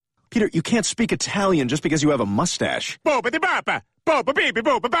Peter, you can't speak Italian just because you have a mustache. Tu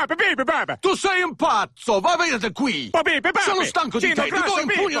sei un pazzo, va via qui! Sono stanco di te, ti do un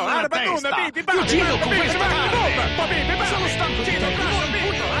pugno nella testa! Io giro con questa cara! Sono stanco di te, ti do un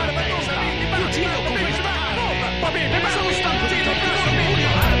pugno nella testa! Io giro con questa cara! Sono stanco di te, ti do un pugno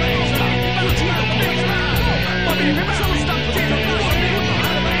nella testa! Io giro con questa cara! Sono stanco di te, ti do un pugno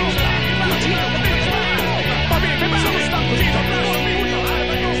nella testa! Io giro con questa cara! Sono stanco di te, ti do un pugno nella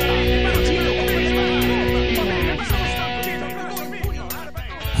testa! Io giro con questa cara!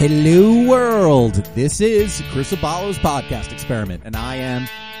 Hello world, this is Chris Abalo's podcast experiment, and I am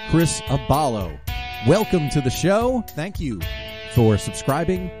Chris Abalo. Welcome to the show. Thank you for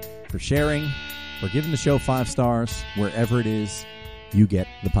subscribing, for sharing, for giving the show 5 stars wherever it is you get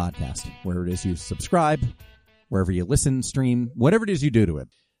the podcast, wherever it is you subscribe, wherever you listen, stream, whatever it is you do to it.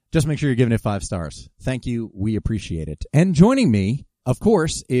 Just make sure you're giving it 5 stars. Thank you. We appreciate it. And joining me, of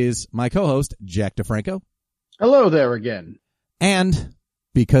course, is my co-host, Jack DeFranco. Hello there again. And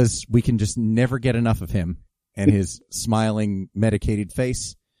because we can just never get enough of him and his smiling, medicated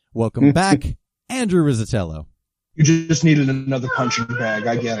face, welcome back, Andrew Rizzatello. You just needed another punching bag.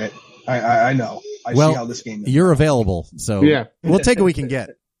 I get it. I know. I see how this game is. You're available, so yeah. We'll take what we can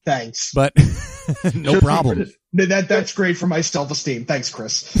get. Thanks. But no problem. That's great for my self-esteem. Thanks,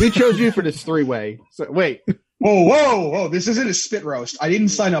 Chris. We chose you for this 3-way. So, wait. Whoa. This isn't a spit roast. I didn't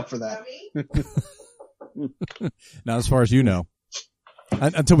sign up for that. Not as far as you know.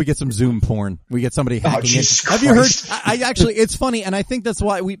 Until we get some Zoom porn. We get somebody hacking in. Have you heard? I actually, it's funny, and I think that's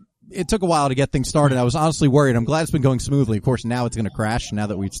why it took a while to get things started. I was honestly worried. I'm glad it's been going smoothly. Of course, now it's going to crash now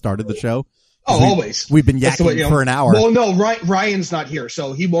that we've started the show. Always. We've been yakking for an hour. Well, no, Ryan's not here,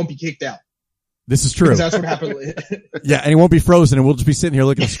 so he won't be kicked out. This is true. Because that's what happened. Yeah, and he won't be frozen, and we'll just be sitting here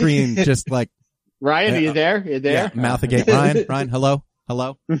looking at the screen just like. Ryan, are you there? You there? Yeah, mouth agape. Ryan, hello?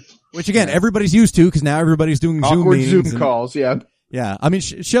 Which again, everybody's used to because now everybody's doing Zoom Awkward meetings. Zoom calls, yeah. Yeah, I mean,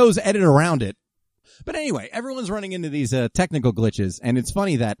 shows edit around it. But anyway, everyone's running into these technical glitches, and it's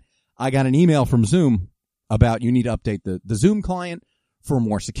funny that I got an email from Zoom about you need to update the Zoom client for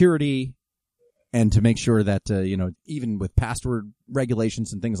more security and to make sure that, even with password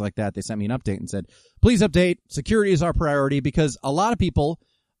regulations and things like that, they sent me an update and said, please update. Security is our priority because a lot of people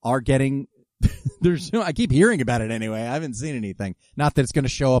are getting I keep hearing about it anyway. I haven't seen anything. Not that it's going to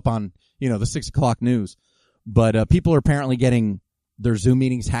show up on, the 6 o'clock news, but people are apparently getting their Zoom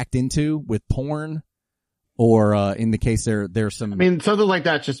meetings hacked into with porn, or in the case there's some. I mean, something like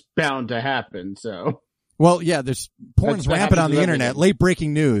that's just bound to happen. So, well, yeah, there's porn's rampant on the internet. Everything. Late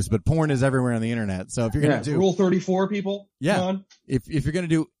breaking news, but porn is everywhere on the internet. So if you're gonna do Rule 34, people, if you're gonna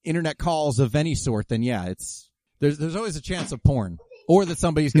do internet calls of any sort, then there's always a chance of porn, or that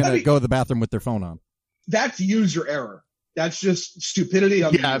somebody's gonna go to the bathroom with their phone on. That's user error. That's just stupidity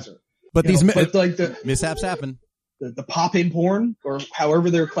on the user. But the mishaps happen. The pop-in porn, or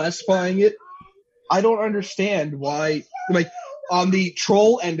however they're classifying it, I don't understand why. Like, on the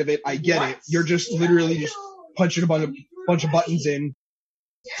troll end of it, I get it. You're just literally just punching a bunch of buttons in,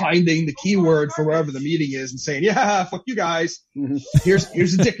 finding the keyword for wherever the meeting is, and saying, "Yeah, fuck you guys. Here's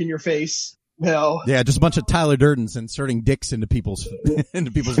a dick in your face." Well, yeah, just a bunch of Tyler Durdens inserting dicks into people's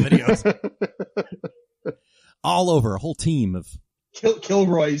videos, all over a whole team of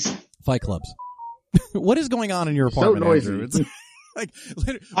Kilroy's Fight Clubs. What is going on in your apartment, so noisy. Andrew? It's like,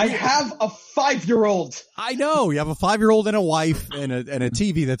 I have a 5-year-old. I know you have a 5-year-old and a wife and a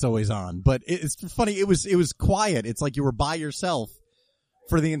TV that's always on. But it's funny. It was quiet. It's like you were by yourself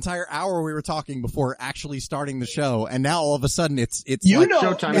for the entire hour we were talking before actually starting the show, and now all of a sudden it's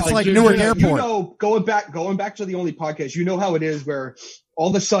showtime. It's like Newark Airport. Going back to the only podcast, you know how it is where all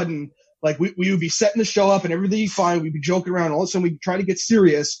of a sudden. Like, we would be setting the show up and everything's fine. We'd be joking around. All of a sudden, we'd try to get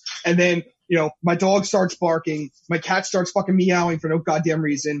serious. And then, my dog starts barking. My cat starts fucking meowing for no goddamn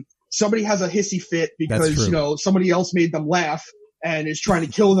reason. Somebody has a hissy fit because, somebody else made them laugh and is trying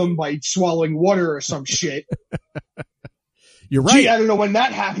to kill them by swallowing water or some shit. You're right. Gee, I don't know when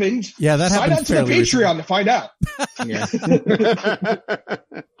that happened. Yeah, that happened. Sign on to the Patreon to find out. Yeah.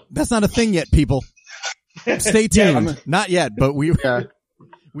 That's not a thing yet, people. Stay tuned. Yeah, not yet, but we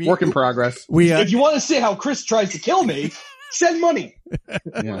work in progress. If you want to see how Chris tries to kill me, send money.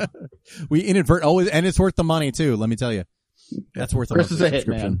 Yeah. We inadvert always, and it's worth the money too. Let me tell you, that's worth Chris is a hit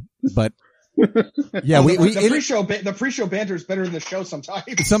subscription. man. But yeah, the pre-show banter is better than the show sometimes.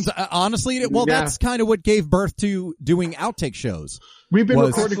 Honestly, that's kind of what gave birth to doing outtake shows. We've been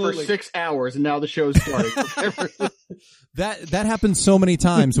recording for 6 hours, and now the show's starting. That happens so many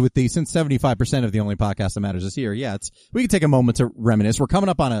times with since 75% of the only podcast that matters is here. Yeah, we can take a moment to reminisce. We're coming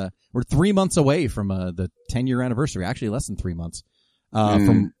up we're 3 months away from the 10-year anniversary. Actually, less than 3 months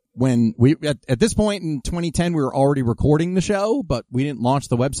from when we, at this point in 2010, we were already recording the show, but we didn't launch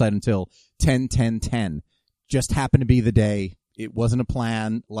the website until 10/10/10. Just happened to be the day. It wasn't a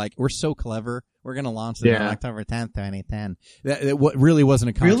plan. Like, we're so clever. We're going to launch it on October 10th, 2010. That really wasn't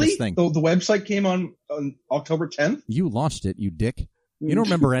a conscious thing. So the website came on October 10th? You launched it, you dick. You don't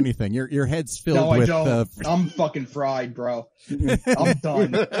remember anything. Your head's filled no, with... I don't. I'm fucking fried, bro. I'm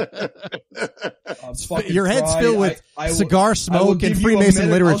done. Your head's fried. filled with cigar smoke and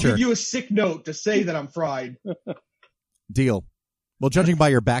Freemason literature. I'll give you a sick note to say that I'm fried. Deal. Well, judging by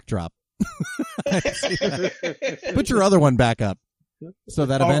your backdrop. Put your other one back up so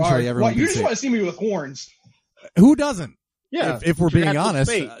that eventually everyone can you see. just want to see me with horns. Who doesn't? Yeah. If we're being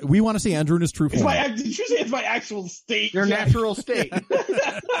honest, we want to see Andrew in his true form. Did you say it's my actual state? Your natural state.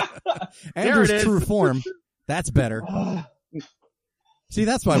 Andrew's true form. That's better. See,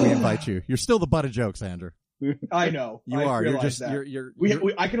 that's why we invite you. You're still the butt of jokes, Andrew. I know. You are. You're just. You're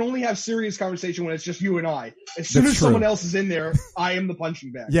I can only have serious conversation when it's just you and I. As soon as someone else is in there, I am the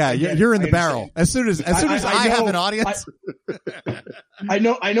punching bag. Yeah, you're in the barrel. As soon as I have an audience, I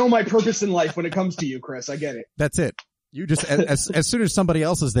know my purpose in life when it comes to you, Chris. I get it. That's it. You just as soon as somebody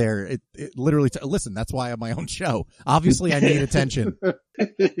else is there, it literally listen. That's why I have my own show. Obviously, I need attention.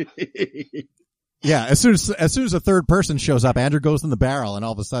 Yeah, as soon as a third person shows up, Andrew goes in the barrel, and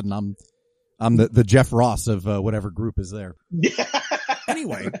all of a sudden I'm the Jeff Ross of whatever group is there.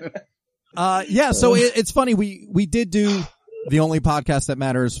 Anyway, so it's funny. We did do The Only Podcast That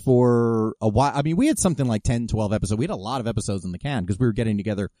Matters for a while. I mean, we had something like 10, 12 episodes. We had a lot of episodes in the can because we were getting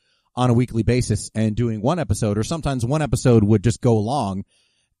together on a weekly basis and doing one episode, or sometimes one episode would just go long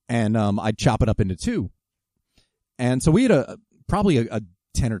and I'd chop it up into two. And so we had probably a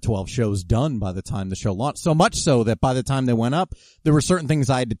 10 or 12 shows done by the time the show launched. So much so that by the time they went up, there were certain things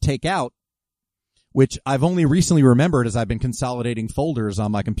I had to take out, which I've only recently remembered as I've been consolidating folders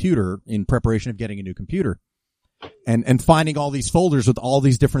on my computer in preparation of getting a new computer. And finding all these folders with all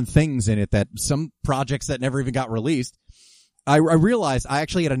these different things in it, that some projects that never even got released. I realized I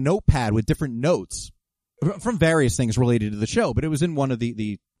actually had a notepad with different notes from various things related to the show, but it was in one of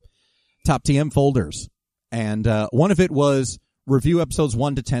the top TM folders. And one of it was review episodes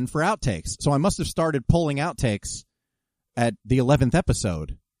 1 to 10 for outtakes. So I must have started pulling outtakes at the 11th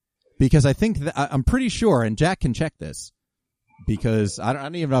episode, because I think that I'm pretty sure, and Jack can check this, because I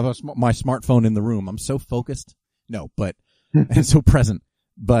don't even have my smartphone in the room. I'm so focused. No, but and so present.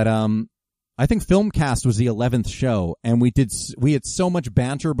 But I think Filmcast was the 11th show, and we had so much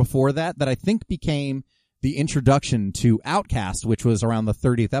banter before that I think became the introduction to Outcast, which was around the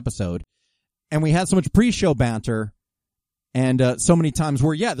 30th episode. And we had so much pre-show banter, and so many times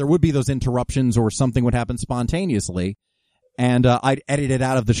where, there would be those interruptions or something would happen spontaneously, and I'd edit it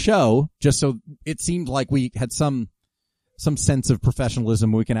out of the show just so it seemed like we had some sense of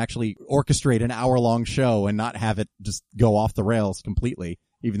professionalism. We can actually orchestrate an hour-long show and not have it just go off the rails completely,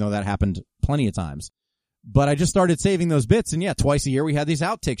 even though that happened plenty of times. But I just started saving those bits, and twice a year we had these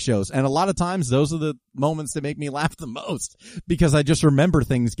outtake shows. And a lot of times those are the moments that make me laugh the most, because I just remember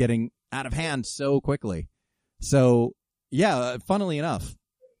things getting out of hand so quickly. So, funnily enough,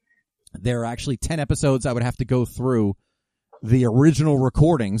 there are actually 10 episodes I would have to go through the original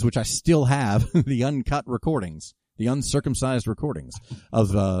recordings, which I still have, the uncut recordings, the uncircumcised recordings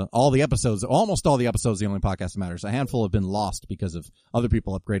of all the episodes, almost all the episodes of The Only Podcast That Matters. A handful have been lost because of other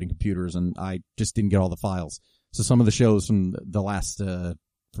people upgrading computers, and I just didn't get all the files. So some of the shows from the last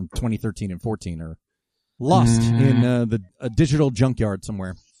from 2013 and 14 are lost in a digital junkyard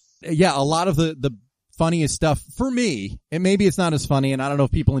somewhere. A lot of the funniest stuff for me, and maybe it's not as funny, and I don't know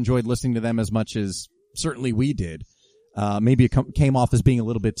if people enjoyed listening to them as much as certainly we did. Maybe it came off as being a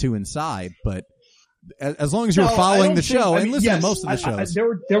little bit too inside, but as long as you're following the show and listening to most of the shows.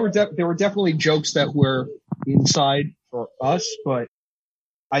 There were definitely jokes that were inside for us, but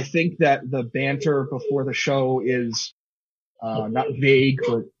I think that the banter before the show is not vague,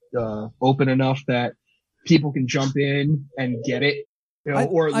 but open enough that people can jump in and get it.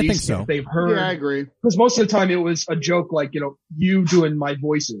 Or at least if they've heard. Yeah, I agree. Because most of the time it was a joke, like, you doing my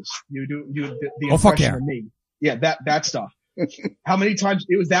voices, you do the impression of me. Yeah, that stuff. How many times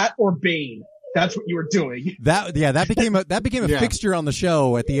it was that or Bane? That's what you were doing. That became a fixture on the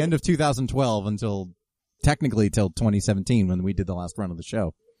show at the end of 2012 until 2017 when we did the last run of the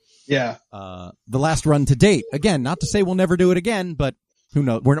show. Yeah. The last run to date. Again, not to say we'll never do it again, but who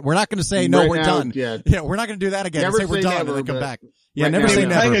knows? We're not going to say no, we're done. Yeah, we're not going to do that again. Never say we're done never, and then come back. Yeah, right never say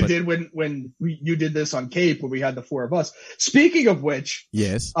never. Kind of did when you did this on Cape when we had the four of us. Speaking of which,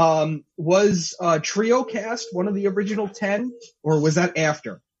 yes, was TrioCast one of the original 10, or was that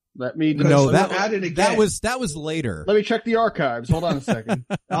after? Let me that was later. Let me check the archives. Hold on a second.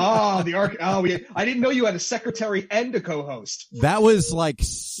 I didn't know you had a secretary and a co-host. That was like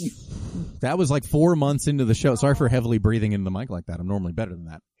 4 months into the show. Sorry for heavily breathing into the mic like that. I'm normally better than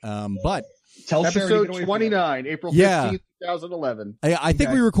that. But tell episode 29, April 15th, 2011. I think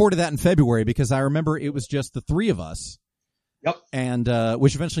we recorded that in February because I remember it was just the three of us. Yep. And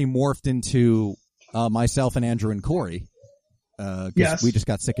which eventually morphed into myself and Andrew and Corey. Yes. We just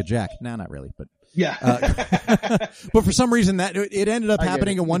got sick of Jack. No, not really, but yeah. But for some reason that it ended up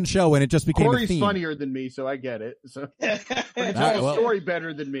happening in one show, and it just became Corey's a theme. funnier than me, so I get it. So he told a story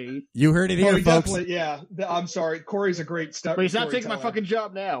better than me. You heard it here, folks. Yeah, I'm sorry. Corey's a great stuff. But he's not taking my fucking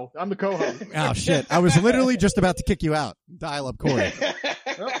job now. I'm the co-host. Oh shit! I was literally just about to kick you out. Dial up Corey.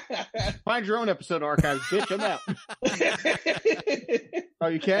 Find your own episode archives, bitch. I'm out. Oh,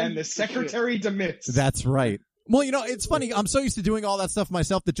 you can? And the secretary demits. That's right. Well, it's funny. I'm so used to doing all that stuff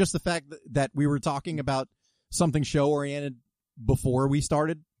myself that just the fact that we were talking about something show-oriented before we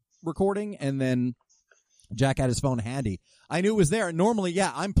started recording, and then Jack had his phone handy. I knew it was there. Normally,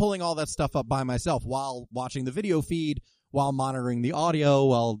 I'm pulling all that stuff up by myself while watching the video feed, while monitoring the audio,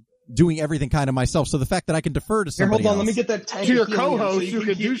 while doing everything kind of myself. So the fact that I can defer to somebody hold on, else. let me get that tank to your co-host who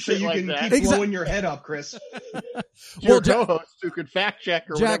can do shit like that. Keep blowing your head up, Chris. Your co-host who can fact check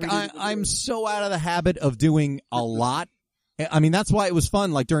or Jack, whatever. I'm so out of the habit of doing a lot. I mean, that's why it was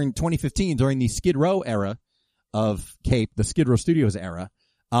fun. Like during 2015, during the Skid Row era of Cape, the Skid Row Studios era,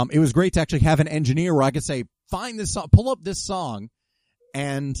 it was great to actually have an engineer where I could say, find this song, pull up this song,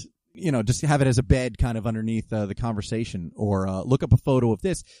 and just have it as a bed kind of underneath the conversation, or look up a photo of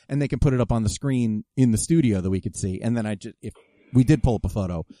this, and they can put it up on the screen in the studio that we could see. And then if we did pull up a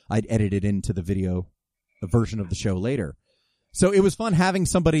photo, I'd edit it into the video version of the show later. So it was fun having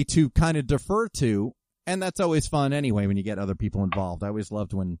somebody to kind of defer to, and that's always fun anyway when you get other people involved. I always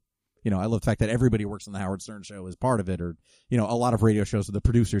loved when, I love the fact that everybody works on the Howard Stern show as part of it, or, a lot of radio shows where the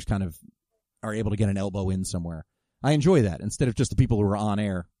producers kind of are able to get an elbow in somewhere. I enjoy that instead of just the people who are on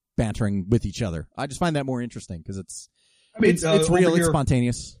air bantering with each other. I just find that more interesting because it's real, it's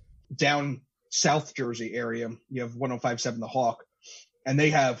spontaneous. Down South Jersey area, you have 105.7 The Hawk, and they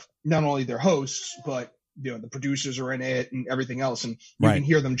have not only their hosts, but the producers are in it and everything else, and you can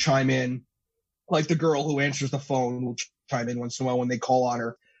hear them chime in. Like the girl who answers the phone will chime in once in a while when they call on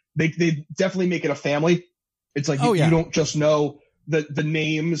her. They definitely make it a family. It's like you don't just know the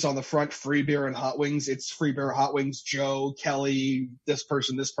names on the front, Free Beer and Hot Wings. It's Free Beer, Hot Wings, Joe, Kelly, this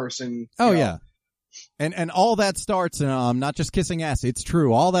person. Oh, yeah. And all that starts, not just kissing ass. It's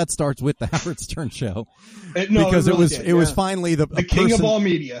true. All that starts with the Howard Stern show. Because it was finally the king of all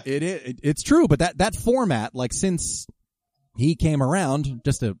media. It's true. But that format, like since he came around,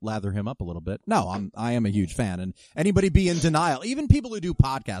 just to lather him up a little bit. No, I am a huge fan, and anybody be in denial. Even people who do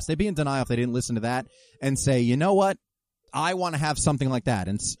podcasts, they'd be in denial if they didn't listen to that and say, you know what? I want to have something like that.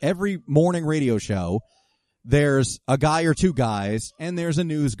 And every morning radio show, there's a guy or two guys, and there's a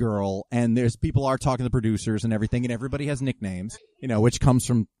news girl, and there's people are talking to producers and everything, and everybody has nicknames, which comes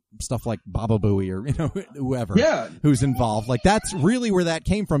from stuff like Baba Booey or, whoever who's involved. Like that's really where that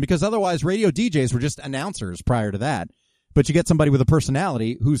came from, because otherwise radio DJs were just announcers prior to that. But you get somebody with a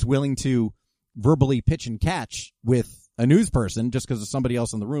personality who's willing to verbally pitch and catch with a news person just because there's somebody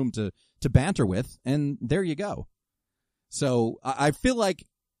else in the room to banter with, and there you go. So I feel like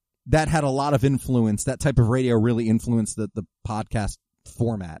that had a lot of influence. That type of radio really influenced the podcast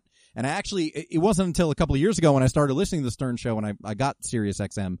format. And it wasn't until a couple of years ago when I started listening to the Stern Show and I got Sirius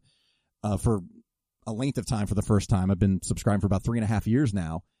XM for a length of time for the first time. I've been subscribing for about 3.5 years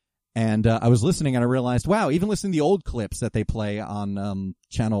now. And I was listening and I realized, wow, even listening to the old clips that they play on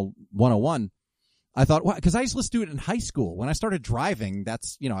channel 101, I thought, wow, because I used to listen to it in high school. When I started driving,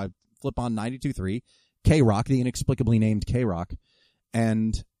 that's, I flip on 92.3, K-Rock, the inexplicably named K-Rock,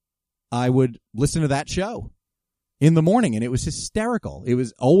 and I would listen to that show in the morning, and it was hysterical. It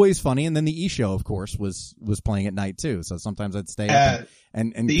was always funny, and then the E! Show, of course, was playing at night, too, so sometimes I'd stay up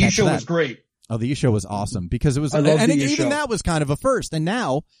and the E! Show was great. Oh, the E! Show was awesome, because it was, even that was kind of a first, and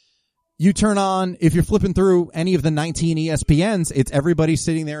now you turn on, if you're flipping through any of the 19 ESPNs, it's everybody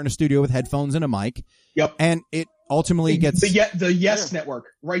sitting there in a studio with headphones and a mic. Yep. And it ultimately gets the Yes Network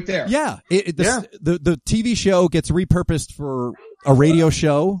right there. Yeah. The TV show gets repurposed for a radio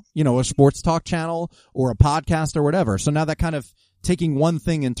show, a sports talk channel or a podcast or whatever. So now that kind of taking one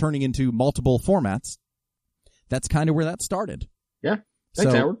thing and turning into multiple formats, that's kind of where that started. Yeah.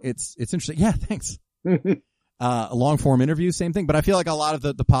 Thanks, Howard. It's interesting. Yeah. Thanks. A long form interview, same thing. But I feel like a lot of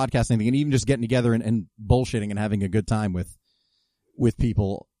the podcasting thing, and even just getting together and bullshitting and having a good time with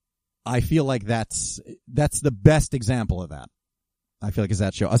people, I feel like that's the best example of that. I feel like is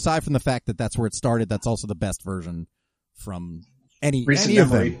that show. Aside from the fact that that's where it started, that's also the best version from any of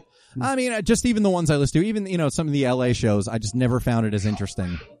them. I mean, just even the ones I listen to, even, you know, some of the LA shows, I just never found it as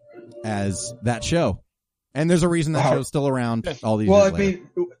interesting as that show. And there's a reason that show's still around all these years later. I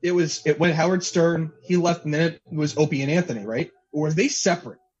mean, it went Howard Stern, he left, and then it was Opie and Anthony, right? Or were they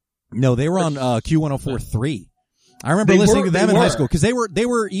separate? No, they were on Q104.3. I remember listening to them in high school because they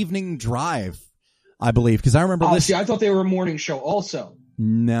were evening drive, I believe. Because I remember listening. See, I thought they were a morning show also.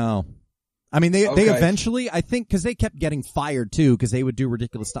 No. I mean, they eventually, I think, because they kept getting fired too, because they would do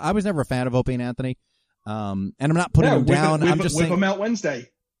ridiculous stuff. I was never a fan of Opie and Anthony. And I'm not putting them down. I'm just saying. Whip 'em Out Wednesday.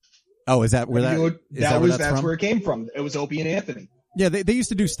 Oh, is that where that's from? Where it came from. It was Opie and Anthony. Yeah, they used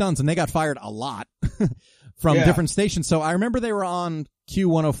to do stunts, and they got fired a lot from different stations. So I remember they were on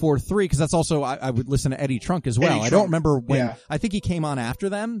Q104.3, because that's also, I would listen to Eddie Trunk as well. I don't remember when, I think he came on after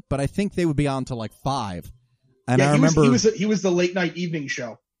them, but I think they would be on to like 5. And I remember he was the late night evening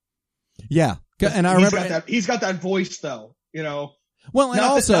show. Yeah. And I remember he's got that voice though, you know. Well, and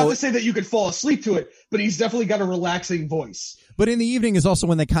not to say that you could fall asleep to it, but he's definitely got a relaxing voice. But in the evening is also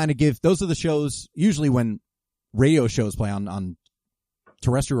when they kind of those are the shows, usually when radio shows play on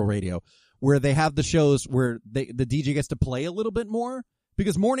terrestrial radio, where they have the shows where the DJ gets to play a little bit more,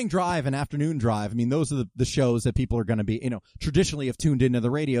 because morning drive and afternoon drive, I mean, those are the shows that people are going to be, you know, traditionally have tuned into the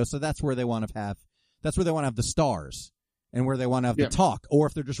radio. So that's where they want to have the stars and where they want to have the talk. Or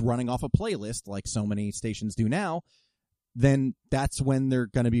if they're just running off a playlist like so many stations do now, then that's when they're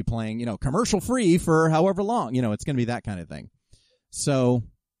going to be playing, you know, commercial free for however long, you know, it's going to be that kind of thing. So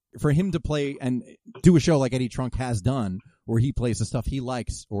for him to play and do a show like Eddie Trunk has done, where he plays the stuff he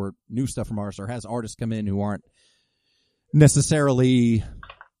likes or new stuff from artists, or has artists come in who aren't necessarily,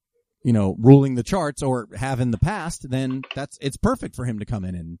 you know, ruling the charts or have in the past, then it's perfect for him to come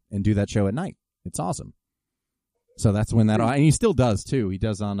in and do that show at night. It's awesome. So that's when and he still does too. He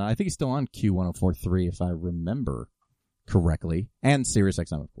does on, I think he's still on Q104.3 if I remember correctly, and Sirius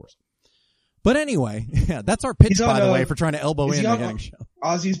XM, of course. But anyway, that's our pitch, by the way, for trying to elbow in the getting show.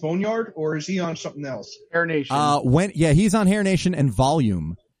 Ozzy's Boneyard, or is he on something else? Hair Nation. He's on Hair Nation and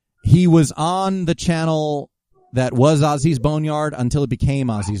Volume. He was on the channel that was Ozzy's Boneyard until it became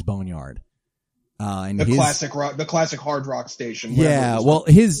Ozzy's Boneyard. And the classic hard rock station. Yeah, well,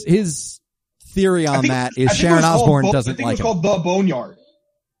 his theory on that is Sharon Osbourne doesn't like it. I think it was called The Boneyard.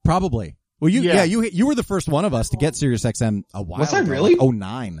 Probably. Well, you were the first one of us to get Sirius XM a while ago. Was I really? Like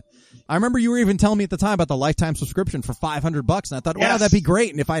 09. I remember you were even telling me at the time about the lifetime subscription for $500, and I thought, wow, that'd be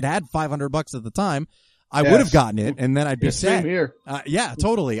great. And if I'd had $500 at the time, I would have gotten it, and then I'd be sad. Same here. Yeah,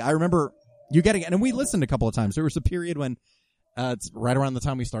 totally. I remember you getting it, and we listened a couple of times. There was a period when it's right around the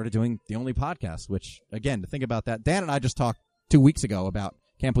time we started doing the only podcast, which, again, to think about that, Dan and I just talked 2 weeks ago about,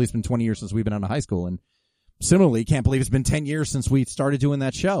 can't believe it's been 20 years since we've been out of high school, and similarly, can't believe it's been 10 years since we started doing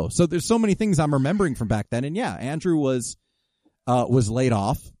that show. So there's so many things I'm remembering from back then, and yeah, Andrew was laid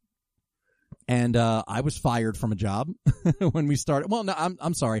off. And I was fired from a job when we started. Well, no,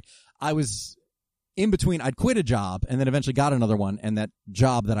 I'm sorry. I was in between. I'd quit a job and then eventually got another one. And that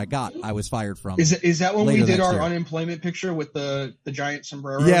job that I got, I was fired from. Is that when we did our unemployment picture with the giant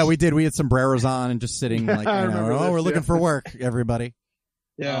sombreros? Yeah, we did. We had sombreros on and just sitting like, we're looking for work, everybody.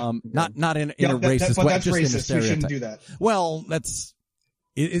 Yeah. Not in a racist way. That's just racist. In a stereotype. We shouldn't do that. Well,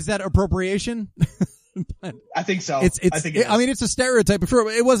 is that appropriation? I think so. I mean, it's a stereotype, sure,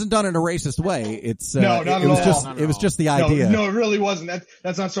 but it wasn't done in a racist way. It's no, not it was at just all. It was just the idea. No, it really wasn't.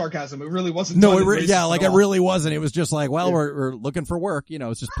 That's not sarcasm. It really wasn't. No, it really wasn't. It was just like, well, we're looking for work. You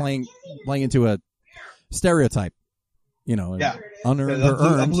know, it's just playing into a stereotype. You know, unearned or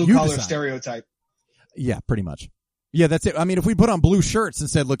earned. A blue collar stereotype. Yeah, pretty much. Yeah, that's it. I mean, if we put on blue shirts and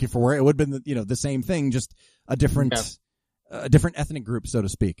said looking for work, it would have been the same thing, just a different. Yeah. A different ethnic group, so to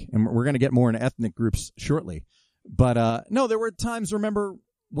speak. And we're going to get more into ethnic groups shortly. But, no, there were times, remember,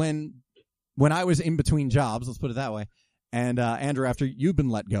 when I was in between jobs, let's put it that way. And, Andrew, after you've been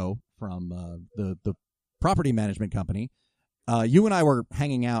let go from, the property management company, you and I were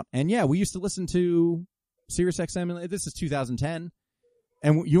hanging out. And yeah, we used to listen to Sirius XM. This is 2010.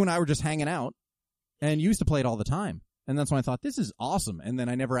 And you and I were just hanging out, and you used to play it all the time. And that's when I thought, this is awesome. And then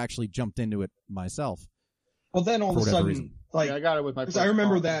I never actually jumped into it myself. Well, then all of a sudden, I got it with my. Because I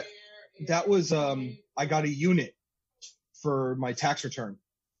remember that was I got a unit for my tax return.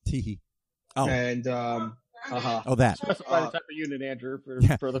 Oh, and oh, that. Specify the type of unit, Andrew,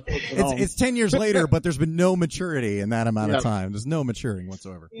 for the folks at home. It's 10 years later, but there's been no maturity in that amount of time. There's no maturing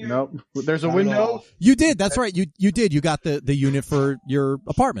whatsoever. Nope. There's a window. You did. That's right. You did. You got the unit for your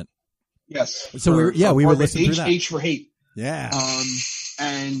apartment. Yes. So we were listening through that. H for hate. Yeah.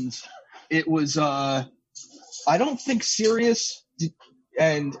 And it was I don't think Sirius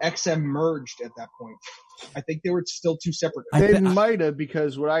and XM merged at that point. I think they were still two separate. They might have,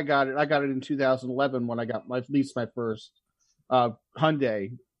 because when I got it in 2011 when I got at least my first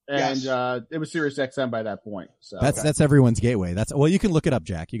Hyundai, and it was Sirius XM by that point. So that's everyone's gateway. Well, you can look it up,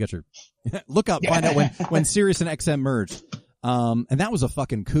 Jack. You got your look up, find out when Sirius and XM merged. And that was a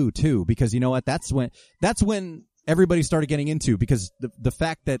fucking coup too, because you know what? That's when everybody started getting into, because the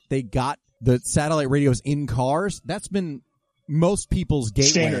fact that they got the satellite radios in cars, that's been most people's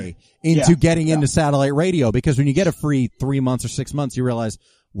gateway into getting into satellite radio, because when you get a free 3 months or 6 months, you realize,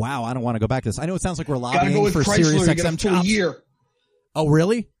 wow, I don't want to go back to this. I know it sounds like we're lobbying for Sirius XM chops. Year. Oh,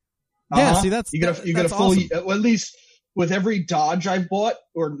 really? Yeah, see, that's you get a full awesome. Well, at least with every Dodge I've bought,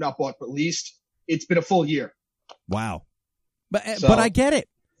 or not bought, but leased, it's been a full year. Wow. But I get it.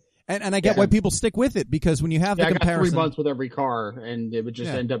 And I get why people stick with it, because when you have the comparison. I got 3 months with every car, and it would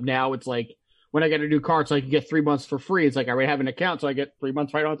just end up now. It's like when I get a new car, it's like you get 3 months for free. It's like I already have an account, so I get 3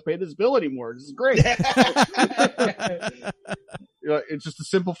 months. I don't have to pay this bill anymore. This is great. It's just a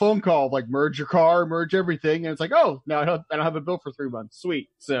simple phone call, like merge your car, merge everything, and it's like, oh, no, I don't have a bill for 3 months. Sweet.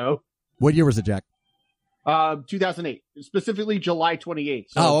 So, what year was it, Jack? 2008, specifically July 28th.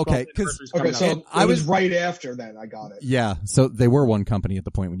 So okay. So I was right after that. I got it. Yeah. So they were one company at the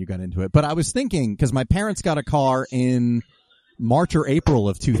point when you got into it. But I was thinking, because my parents got a car in March or April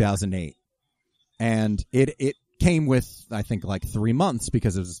of 2008, and it came with, I think, like 3 months,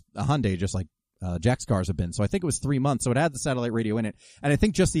 because it was a Hyundai, just like Jack's cars have been. So I think it was 3 months. So it had the satellite radio in it, and I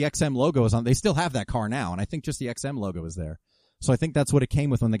think just the XM logo is on. They still have that car now, and I think just the XM logo is there. So I think that's what it came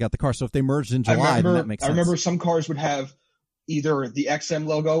with when they got the car. So if they merged in July, then that makes sense. I remember some cars would have either the XM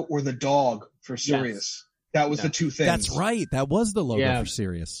logo or the dog for Sirius. That was the two things. That's right. That was the logo for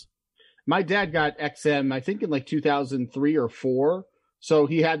Sirius. My dad got XM, I think, in like 2003 or 4. So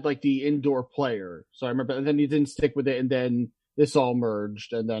he had like the indoor player. So I remember, and then he didn't stick with it, and then this all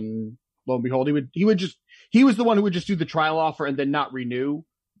merged, and then lo and behold, he was the one who would just do the trial offer and then not renew.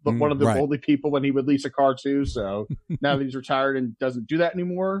 But one of the only people when he would lease a car too. So now that he's retired and doesn't do that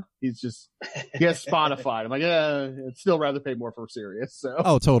anymore, he has Spotify. I'm like, I'd still rather pay more for Sirius. So.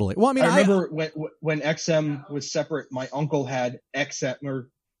 Oh, totally. Well, I mean, I remember when XM was separate, my uncle had XM,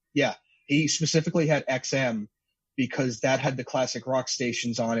 he specifically had XM because that had the classic rock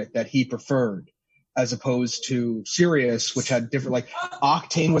stations on it that he preferred, as opposed to Sirius, which had different, like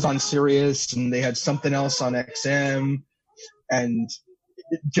Octane was on Sirius and they had something else on XM, and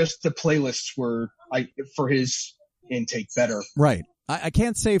just the playlists were for his intake better. Right. I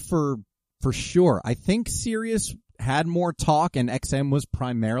can't say for sure. I think Sirius had more talk and XM was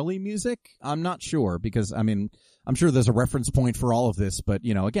primarily music. I'm not sure, because I mean, I'm sure there's a reference point for all of this, but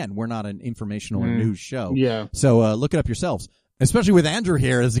you know, again, we're not an informational or news show. Yeah. So look it up yourselves. Especially with Andrew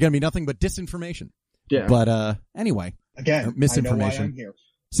here, there's going to be nothing but disinformation. Yeah. But anyway, again, misinformation. I know why I'm here.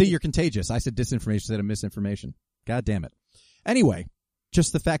 See, you're contagious. I said disinformation instead of misinformation. God damn it. Anyway,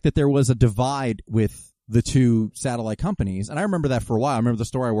 just the fact that there was a divide with the two satellite companies. And I remember that for a while. I remember the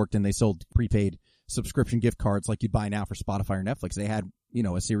store I worked in, they sold prepaid subscription gift cards like you'd buy now for Spotify or Netflix. They had, you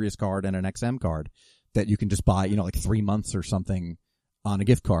know, a Sirius card and an XM card that you can just buy, you know, like 3 months or something on a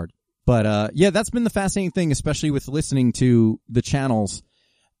gift card. But, that's been the fascinating thing, especially with listening to the channels.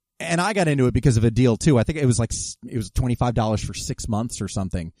 And I got into it because of a deal too. I think it was $25 for 6 months or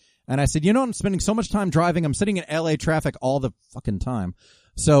something. And I said, you know, I'm spending so much time driving. I'm sitting in LA traffic all the fucking time.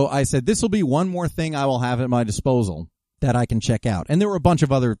 So I said, this will be one more thing I will have at my disposal that I can check out. And there were a bunch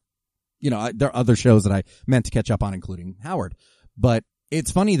of other, you know, there are other shows that I meant to catch up on, including Howard. But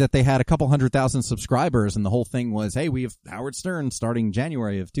it's funny that they had a couple 100,000 subscribers and the whole thing was, hey, we have Howard Stern starting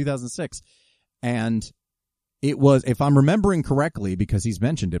January of 2006. And it was, if I'm remembering correctly, because he's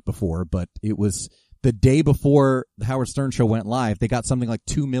mentioned it before, but it was the day before the Howard Stern show went live, they got something like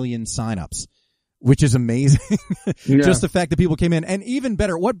 2 million signups, which is amazing. Just the fact that people came in. And even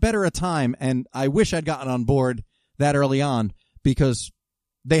better, what better a time? And I wish I'd gotten on board that early on, because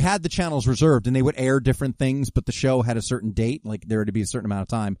they had the channels reserved and they would air different things, but the show had a certain date, like there had to be a certain amount of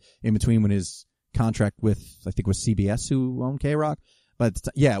time in between when his contract with, I think it was CBS who owned K-Rock. But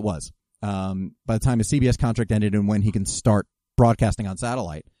yeah, it was. By the time his CBS contract ended and when he can start broadcasting on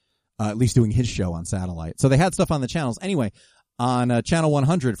satellite, at least doing his show on satellite. So they had stuff on the channels. Anyway, on Channel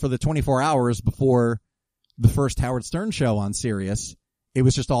 100 for the 24 hours before the first Howard Stern show on Sirius, it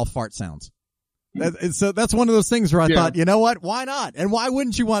was just all fart sounds. So that's one of those things where I thought, you know what? Why not? And why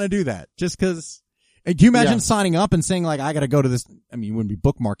wouldn't you want to do that? Just because. Can you imagine signing up and saying, like, I got to go to this? I mean, you wouldn't be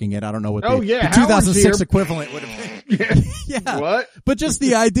bookmarking it. I don't know what the 2006 equivalent would have been. Yeah. What? But just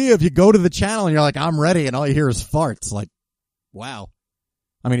the idea of you go to the channel and you're like, I'm ready, and all you hear is farts. Like, wow.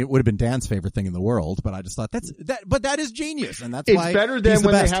 I mean, it would have been Dan's favorite thing in the world, but I just thought but that is genius, and that's it's why it's better than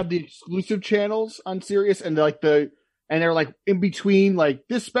when best. they have the exclusive channels on Sirius and they're like in between like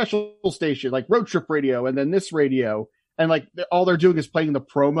this special station, like Road Trip Radio, and then this radio, and like all they're doing is playing the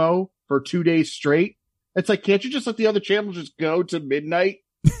promo for 2 days straight. It's like, can't you just let the other channel just go to midnight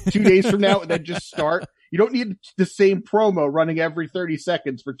 2 days from now and then just start? You don't need the same promo running every 30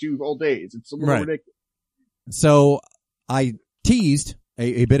 seconds for 2 whole days. It's a little ridiculous. So I teased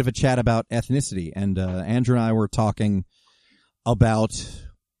a bit of a chat about ethnicity, and Andrew and I were talking about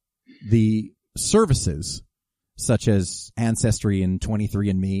the services such as Ancestry and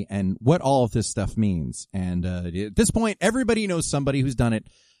 23andMe and what all of this stuff means. And at this point, everybody knows somebody who's done it,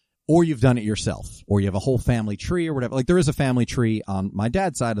 or you've done it yourself, or you have a whole family tree or whatever. Like there is a family tree on my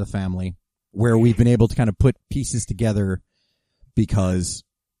dad's side of the family where we've been able to kind of put pieces together because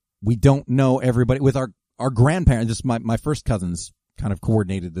we don't know everybody. With our grandparents, just my first cousins kind of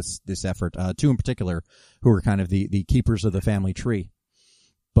coordinated this effort, 2 in particular who are kind of the keepers of the family tree.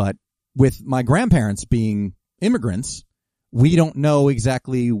 But with my grandparents being immigrants, we don't know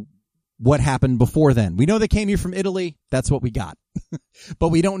exactly what happened before then. We know they came here from Italy. That's what we got. But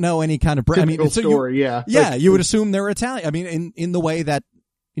we don't know any kind of story, yeah. Yeah, you would assume they're Italian. I mean, in the way that,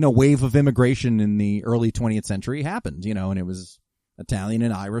 wave of immigration in the early 20th century happened, and it was Italian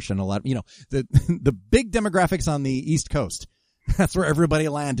and Irish and a lot, the big demographics on the East Coast. That's where everybody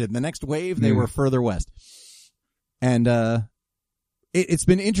landed. In the next wave, they were further west. And, it's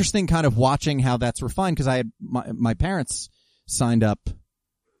been interesting kind of watching how that's refined because I had my parents signed up.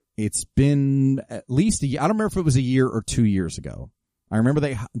 It's been at least I don't remember if it was a year or 2 years ago. I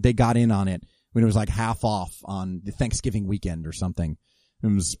remember they got in on it when it was like half off on the Thanksgiving weekend or something. It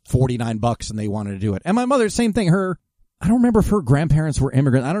was $49 and they wanted to do it. And my mother, same thing. I don't remember if her grandparents were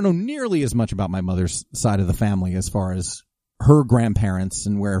immigrants. I don't know nearly as much about my mother's side of the family as far as her grandparents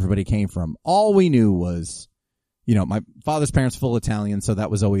and where everybody came from. All we knew was, my father's parents full Italian, so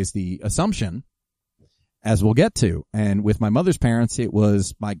that was always the assumption, as we'll get to. And with my mother's parents, it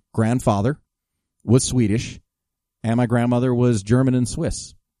was my grandfather was Swedish and my grandmother was German and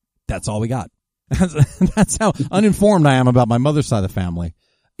Swiss. That's all we got. That's how uninformed I am about my mother's side of the family.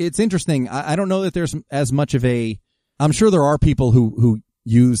 It's interesting. I don't know that there's as much of I'm sure there are people who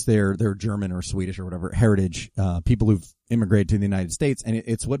use their German or Swedish or whatever heritage, people who've immigrated to the United States, and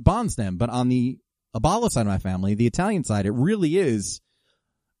it's what bonds them. But on the Abala side of my family, the Italian side, it really is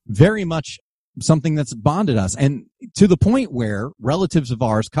very much something that's bonded us. And to the point where relatives of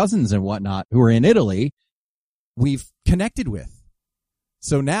ours, cousins and whatnot, who are in Italy, we've connected with.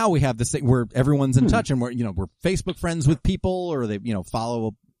 So now we have this thing where everyone's in touch and we're Facebook friends with people, or they,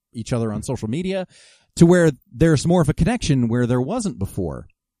 follow each other on social media, to where there's more of a connection where there wasn't before,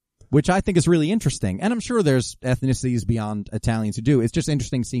 which I think is really interesting. And I'm sure there's ethnicities beyond Italians who do. It's just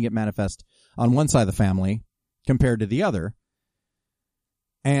interesting seeing it manifest on one side of the family compared to the other,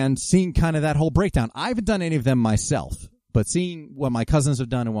 and seeing kind of that whole breakdown. I haven't done any of them myself, but seeing what my cousins have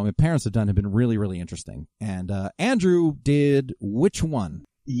done and what my parents have done have been really, really interesting. And Andrew did which one?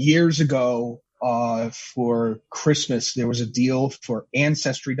 Years ago, for Christmas, there was a deal for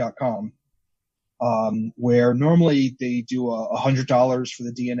Ancestry.com, where normally they do $100 for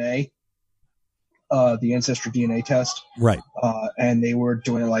the DNA, the Ancestry DNA test. Right. And they were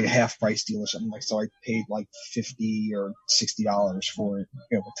doing like a half price deal or something. So I paid like $50 or $60 for it,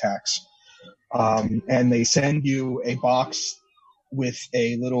 with tax. And they send you a box with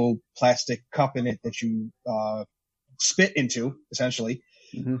a little plastic cup in it that you, spit into, essentially,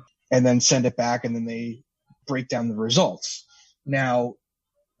 and then send it back, and then they break down the results. Now,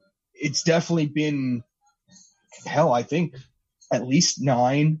 it's definitely been, I think at least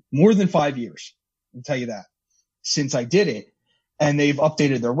more than 5 years. I'll tell you that, since I did it. And they've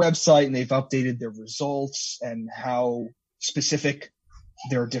updated their website and they've updated their results and how specific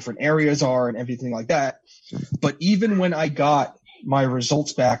their different areas are and everything like that. But even when I got my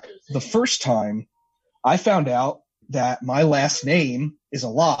results back the first time, I found out that my last name is a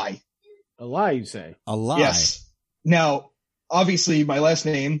lie. A lie, you say? A lie. Yes. Now, obviously, my last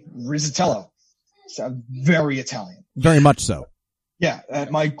name, Rizzatello, sounds very Italian. Very much so. Yeah.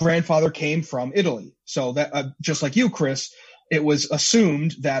 My grandfather came from Italy. So that, just like you, Chris, it was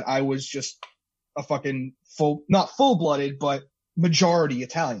assumed that I was just a fucking not full-blooded, but majority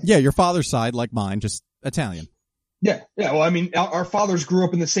Italian. Yeah, your father's side, like mine, just Italian. Yeah. Well, I mean, our fathers grew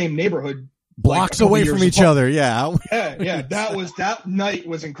up in the same neighborhood. Blocks away from each other, yeah. Yeah. That night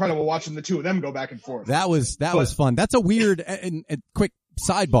was incredible, watching the two of them go back and forth. That was fun. That's a weird and quick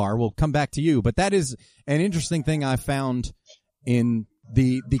sidebar. We'll come back to you, but that is an interesting thing I found in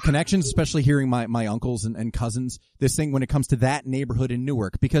the connections, especially hearing my uncles and cousins, this thing when it comes to that neighborhood in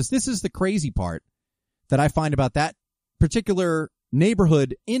Newark, because this is the crazy part that I find about that particular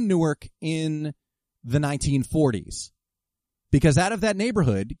neighborhood in Newark in the 1940s. Because out of that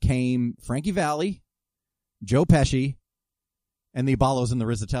neighborhood came Frankie Valli, Joe Pesci, and the Abalos and the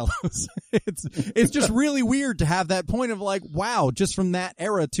Rizzatellos. It's just really weird to have that point of like, wow, just from that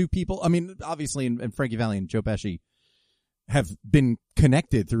era, two people. I mean, obviously, and Frankie Valli and Joe Pesci have been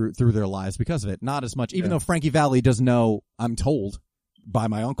connected through their lives because of it. Not as much, even though Frankie Valli does know, I'm told by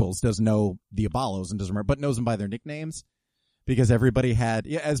my uncles, does know the Abalos and doesn't remember, but knows them by their nicknames because everybody had,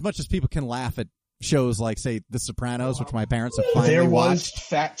 as much as people can laugh at shows like, say, The Sopranos, which my parents have finally watched.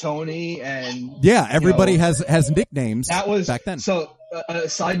 Fat Tony and everybody has nicknames. That was back then. So, a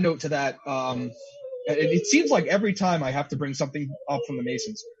side note to that, it seems like every time I have to bring something up from the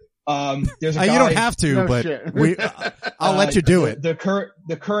Masons. There's a guy, you don't have to, but I'll let you do it. The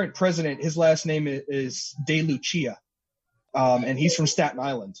current president, his last name is De Lucia, and he's from Staten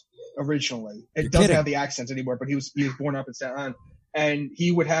Island originally. It doesn't have the accent anymore, but he was born up in Staten Island, and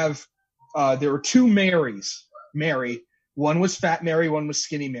he would have. There were two Marys. Mary, one was Fat Mary, one was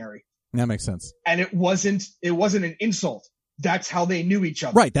Skinny Mary. That makes sense. And it wasn't an insult. That's how they knew each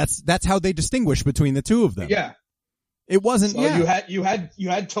other. Right. That's how they distinguish between the two of them. Yeah. It wasn't. So you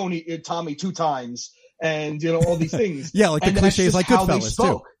had Tommy two times, and all these things. Yeah, like the cliches, like Goodfellas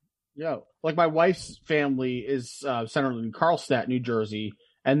too. Yeah, like my wife's family is centered in Carlstadt, New Jersey,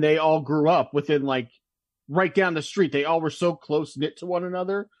 and they all grew up within like right down the street. They all were so close knit to one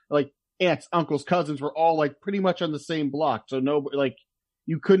another, like aunts, uncles, cousins were all like pretty much on the same block. So nobody, like,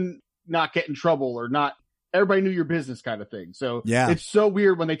 you couldn't not get in trouble or not. Everybody knew your business, kind of thing. So it's so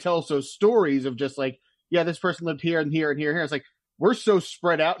weird when they tell us those stories of just like, yeah, this person lived here and here and here and here. It's like, we're so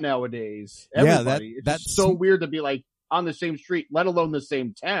spread out nowadays. Everybody. It's so weird to be like on the same street, let alone the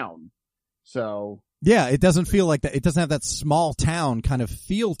same town. So. Yeah, it doesn't feel like that. It doesn't have that small town kind of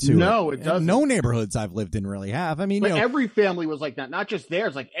feel to it. No, it doesn't. No neighborhoods I've lived in really have. I mean, but every family was like that. Not just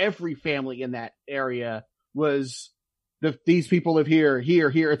theirs. Like every family in that area was these people live here,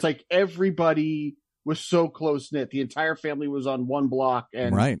 here, here. It's like everybody was so close knit. The entire family was on one block,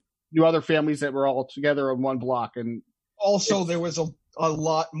 and knew other families that were all together on one block. And also, there was a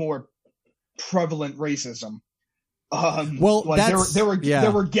lot more prevalent racism. Well, like there were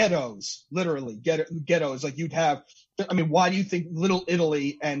ghettos, literally ghettos. Like you'd have, I mean, why do you think Little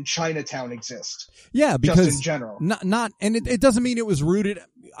Italy and Chinatown exist? Yeah, because just in general, and it doesn't mean it was rooted.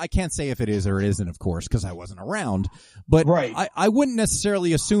 I can't say if it is or it isn't, of course, because I wasn't around. But I wouldn't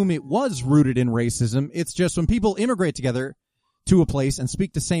necessarily assume it was rooted in racism. It's just when people immigrate together to a place and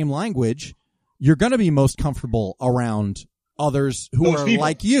speak the same language, you're going to be most comfortable around others who are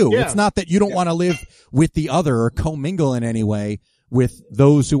like you. It's not that you don't want to live with the other or commingle in any way with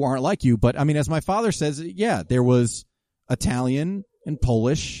those who aren't like you. But I mean, as my father says, there was Italian and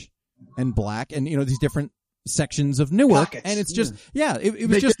Polish and black and, these different sections of Newark. Pockets. And it's just, it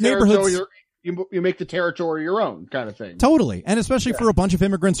was just neighborhoods. You make the territory your own kind of thing. Totally. And especially for a bunch of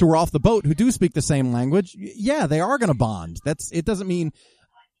immigrants who are off the boat who do speak the same language. Yeah, they are going to bond. It doesn't mean,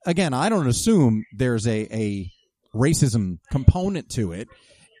 again, I don't assume there's a racism component to it.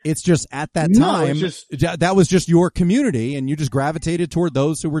 It's just at that time, that was just your community and you just gravitated toward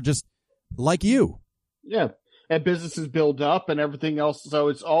those who were just like you. Yeah. And businesses build up and everything else. So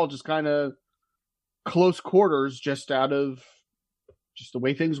it's all just kind of close quarters just out of just the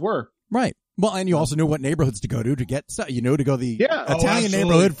way things were. Right. Well, and you also knew what neighborhoods to go to get, to go the Italian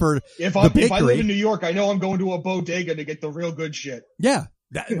neighborhood for if I live in New York, I know I'm going to a bodega to get the real good shit. Yeah.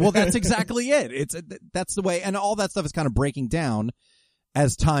 That's exactly it. That's the way, and all that stuff is kind of breaking down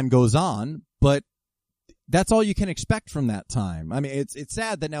as time goes on, but that's all you can expect from that time. I mean, it's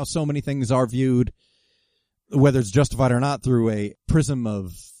sad that now so many things are viewed, whether it's justified or not, through a prism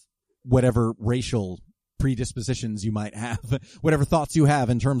of whatever racial predispositions you might have, whatever thoughts you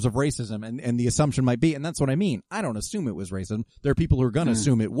have in terms of racism, and the assumption might be, and that's what I mean. I don't assume it was racism. There are people who are going to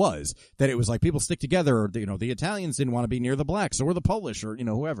assume it was, that it was like people stick together, or, the Italians didn't want to be near the blacks, or the Polish, or,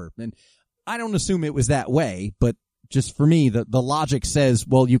 whoever. And I don't assume it was that way, but just for me, the logic says,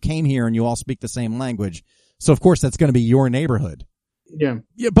 well, you came here and you all speak the same language. So of course that's going to be your neighborhood. Yeah.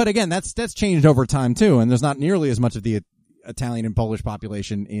 Yeah. But again, that's changed over time too. And there's not nearly as much of the Italian and Polish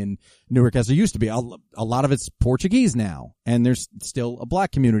population in Newark as there used to be. A lot of it's Portuguese now, and there's still a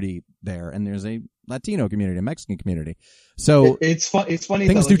black community there, and there's a Latino community, a Mexican community. So it's funny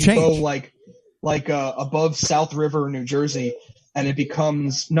things do change. You go above South River, New Jersey, and it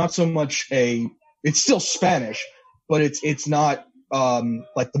becomes not so much it's still Spanish, but it's not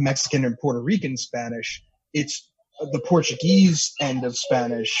like the Mexican and Puerto Rican Spanish. It's the Portuguese end of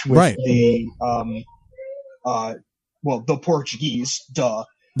Spanish with Right. the the Portuguese,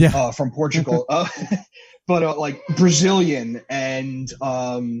 from Portugal, but like Brazilian and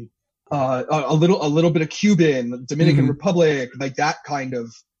a little bit of Cuban, Dominican Republic, like that kind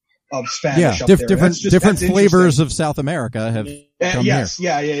of Spanish. Yeah, up there. different that's flavors of South America have come yes,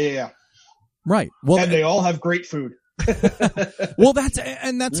 here. yeah. Right. Well, And they all have great food. well, that's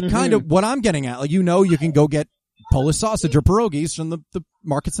kind of what I'm getting at. Like, you can go get Polish sausage or pierogies from the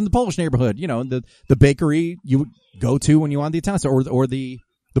markets in the Polish neighborhood. The bakery you would go to when you want the Italian store, or the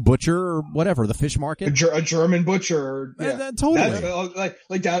butcher or whatever, the fish market. A German butcher. Yeah. Totally. That's,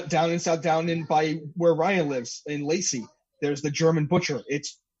 like down in by where Ryan lives in Lacey. There's the German butcher.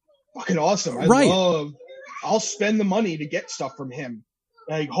 It's fucking awesome. I'll spend the money to get stuff from him.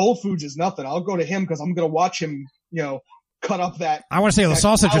 Like Whole Foods is nothing. I'll go to him because I'm going to watch him, cut up that. I want to see how the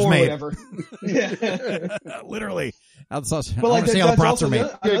sausage is made. Yeah. Literally. How the sausage. But I want to see how the brats are made.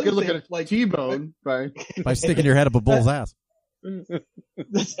 Good look at a T-bone by sticking your head up a bull's ass.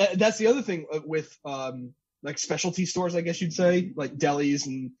 That's the other thing with like specialty stores, I guess you'd say, like delis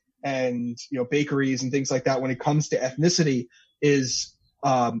and bakeries and things like that. When it comes to ethnicity, is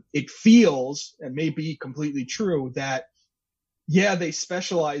it feels, and may be completely true, that they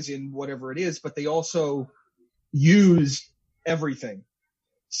specialize in whatever it is, but they also use everything.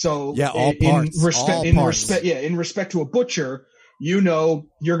 So all parts. In respect to a butcher, you're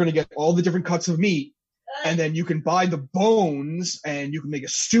going to get all the different cuts of meat, and then you can buy the bones and you can make a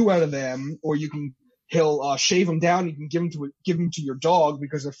stew out of them, or he'll shave them down. You can give them to your dog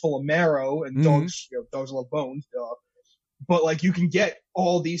because they're full of marrow, and dogs love bones. But like you can get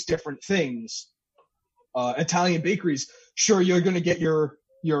all these different things. Italian bakeries, sure, you're going to get your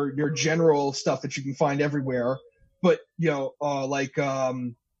general stuff that you can find everywhere, but like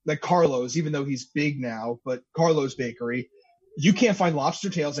Carlo's, even though he's big now, but Carlo's Bakery, you can't find lobster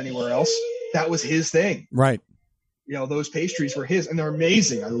tails anywhere else. That was his thing, right? Those pastries were his, and they're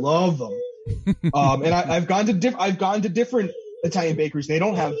amazing. I love them. And I've gone to different Italian bakeries. They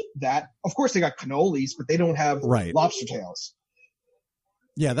don't have that. Of course, they got cannolis, but they don't have lobster tails.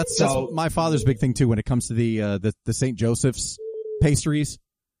 Yeah, that's my father's big thing too when it comes to the St. Joseph's pastries.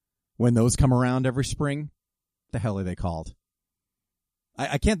 When those come around every spring, the hell are they called?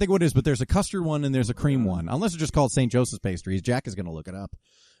 I can't think what it is, but there's a custard one and there's a cream one. Unless it's just called St. Joseph's pastries. Jack is going to look it up.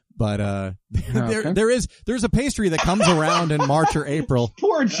 But there's a pastry that comes around in March or April.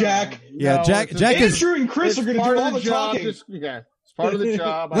 Poor Jack. Yeah, Jack is. Andrew and Chris are going to do all the talking. It's part of the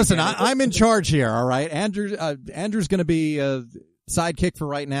job. Listen, I'm in charge here. All right, Andrew's going to be sidekick for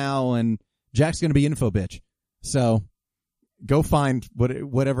right now, and Jack's going to be info bitch. So go find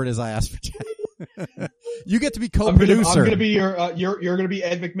whatever it is I asked for Jack. You get to be co-producer. I'm going to be you're going to be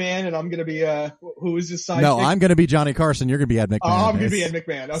Ed McMahon, and I'm going to be who is his sidekick? No, I'm going to be Johnny Carson. You're going to be Ed McMahon. Oh, I'm going to be Ed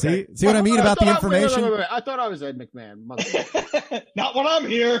McMahon. Okay. See what I mean about the information? Wait. I thought I was Ed McMahon. Not when I'm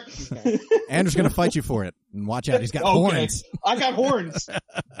here. Okay. Andrew's going to fight you for it, and watch out. He's got horns. I got horns.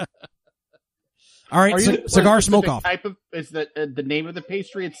 All right, cigar smoke off. Is that the name of the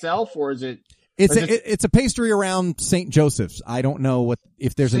pastry itself, or is it? It's a pastry around St. Joseph's. I don't know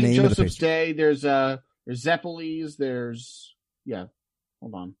if there's a name St. of the Joseph's pastry. Day. There's Zeppelis. There's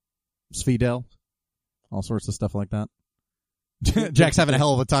hold on. Sfidel. All sorts of stuff like that. Jack's having a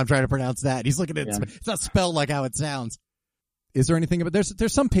hell of a time trying to pronounce that. He's looking at it. It's not spelled like how it sounds. Is there anything about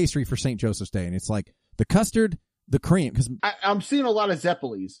there's some pastry for St. Joseph's Day, and it's like the custard, the cream. Because I'm seeing a lot of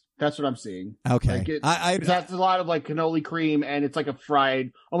Zeppelis. That's what I'm seeing. Okay, that's a lot of like cannoli cream, and it's like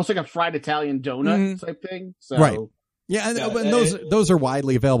almost like a fried Italian donut type thing. So right, yeah, and those are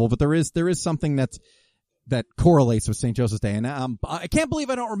widely available, but there is something that correlates with St. Joseph's Day, and I can't believe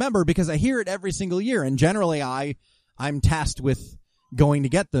I don't remember because I hear it every single year, and generally I'm tasked with going to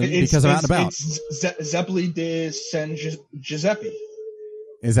get them because I'm out and about. It's Zeppeli de San Giuseppe.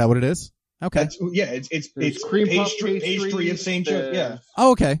 Is that what it is? Okay. It's cream pastry of St. Joseph. Yeah.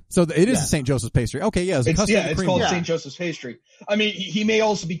 Oh, okay. So it is a St. Joseph's pastry. Okay, yeah. It's called St. Joseph's pastry. I mean, he may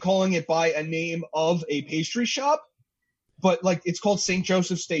also be calling it by a name of a pastry shop, but like it's called St.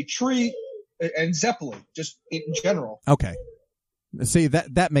 Joseph's Day Treat and Zeppeli, just in general. Okay. See,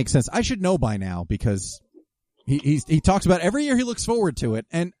 that makes sense. I should know by now because he talks about every year he looks forward to it.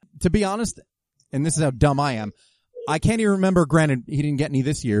 And to be honest, and this is how dumb I am, I can't even remember, granted, he didn't get any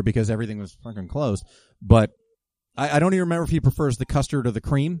this year because everything was fucking closed, but I don't even remember if he prefers the custard or the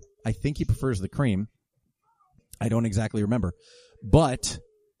cream. I think he prefers the cream. I don't exactly remember. But,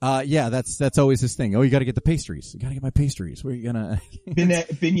 yeah, that's always his thing. Oh, you gotta get the pastries. You gotta get my pastries. Where are you gonna...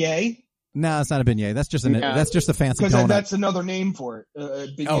 Beignet? No, it's not a beignet. That's just a fancy donut. Because that's another name for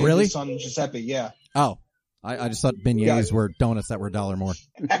it. Oh, really? San Giuseppe, yeah. Oh. I just thought beignets were donuts that were $1 more.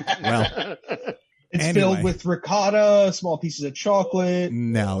 Well, it's anyway. filled with ricotta, small pieces of chocolate.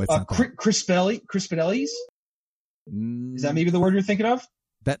 No, it's not that. Crispinellis? Is that maybe the word you're thinking of?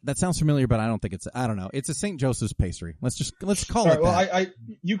 That sounds familiar, but I don't think I don't know. It's a St. Joseph's pastry. Let's call All it right, well, that.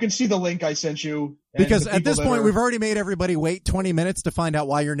 you can see the link I sent you. Because at this point, we've already made everybody wait 20 minutes to find out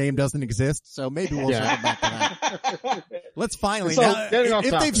why your name doesn't exist. So maybe we'll circle back to that. Let's finally,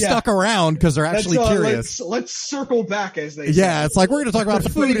 if they've stuck around because they're actually curious. Let's circle back, as they say. Yeah, it's like we're going to talk about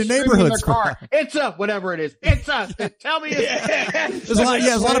food in neighborhoods. It's a whatever it is. It's a. Tell me. There's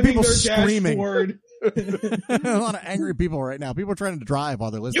a lot of people screaming. A lot of angry people right now. People are trying to drive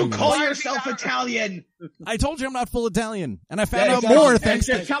while they're listening. You call yourself Italian. I told you I'm not full Italian, and I found out more thanks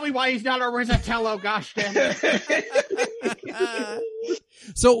to. Tell me why he's not a Rizzatello. Gosh damn it.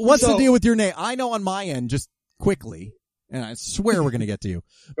 So what's the deal with your name? I know on my end, just quickly, and I swear we're going to get to you.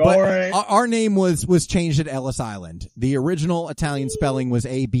 But our name was changed at Ellis Island. The original Italian spelling was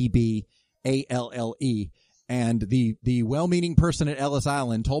Abballe. And the well-meaning person at Ellis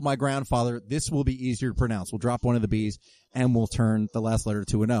Island told my grandfather, this will be easier to pronounce. We'll drop one of the B's and we'll turn the last letter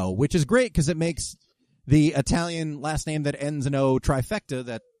to an O, which is great because it makes the Italian last name that ends in O trifecta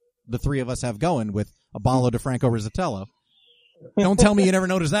that the three of us have going with Abballe, DeFranco, Rizzatello. Don't tell me you never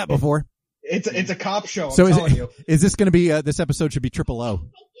noticed that before. It's a cop show. I'm so telling you. Is this going to be, this episode should be Triple O.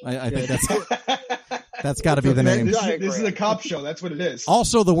 I think that's got to be the name. This is a cop show. That's what it is.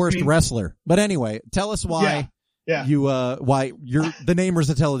 Also the worst wrestler. But anyway, tell us why why the name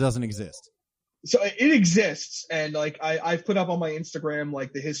Rizzatello doesn't exist. So it exists, and like I've put up on my Instagram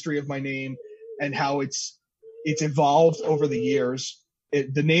like the history of my name and how it's evolved over the years.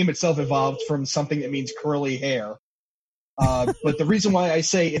 The name itself evolved from something that means curly hair. But the reason why I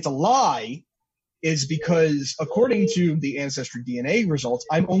say it's a lie is because according to the Ancestry DNA results,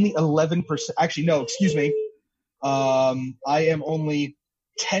 I'm only 11%. Actually, no, excuse me. I am only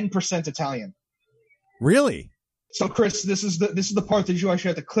 10% Italian. Really? So, Chris, this is the part that you actually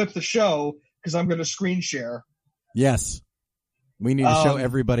have to clip the show because I'm going to screen share. Yes, we need to show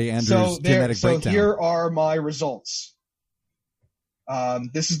everybody Andrew's genetic breakdown. So here are my results.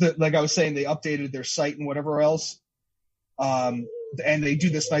 This is like I was saying, they updated their site and whatever else. And they do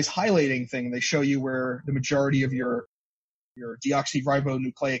this nice highlighting thing. They show you where the majority of your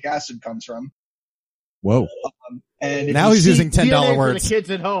deoxyribonucleic acid comes from. Whoa. And now he's using $10 DNA words. For the kids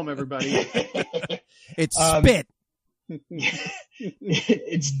at home, everybody. It's spit.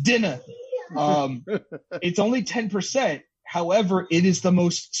 It's dinner. It's only 10%. However, it is the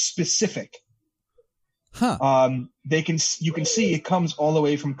most specific. Huh. You can see it comes all the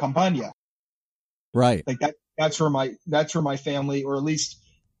way from Campania. Right. Like that. That's where my family, or at least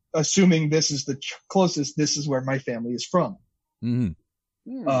assuming this is the closest, this is where my family is from.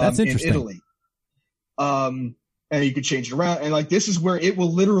 Mm-hmm. That's interesting. In Italy. And you could change it around. And like, this is where it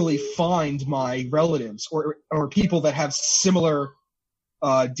will literally find my relatives or people that have similar,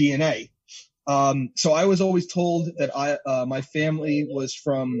 DNA. So I was always told that my family was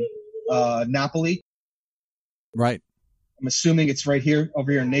from, Napoli. Right. I'm assuming it's right here, over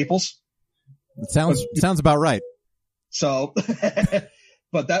here in Naples. It sounds about right. So,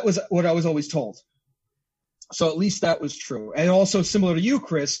 but that was what I was always told. So at least that was true. And also similar to you,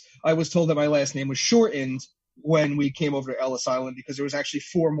 Chris, I was told that my last name was shortened when we came over to Ellis Island because there was actually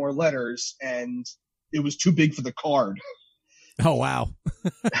 4 more letters and it was too big for the card. Oh, wow.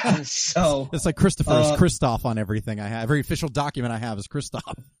 So it's like Christopher's Christoph on everything I have. Every official document I have is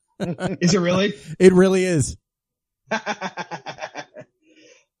Christoph. Is it really? It really is.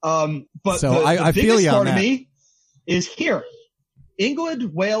 But so the I feel biggest you part on of that. me is here,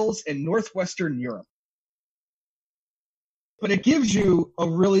 England, Wales, and Northwestern Europe. But it gives you a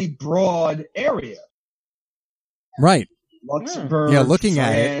really broad area. Right. Luxembourg. Yeah, looking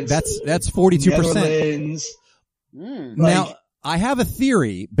France, at it, that's 42%. Netherlands. Now, I have a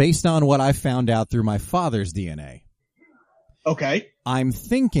theory based on what I found out through my father's DNA. Okay. I'm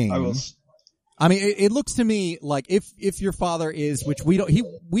thinking. I mean, it looks to me like if your father is, which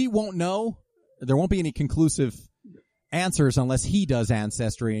we won't know, there won't be any conclusive answers unless he does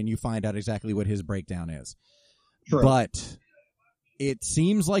Ancestry and you find out exactly what his breakdown is. True. But it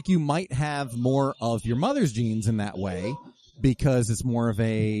seems like you might have more of your mother's genes in that way because it's more of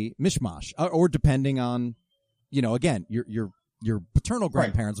a mishmash, or depending on, again, your paternal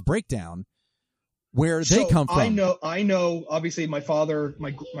grandparents' breakdown. Where they come from. I know, obviously my father,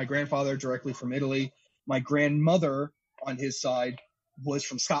 my grandfather directly from Italy. My grandmother on his side was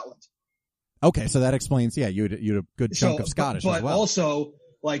from Scotland. Okay, so that explains, you had a good chunk of Scottish as well. But also,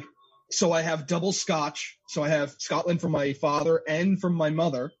 so I have double Scotch. So I have Scotland from my father and from my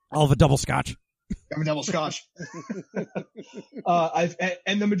mother. All of a double Scotch. I'm a double Scotch.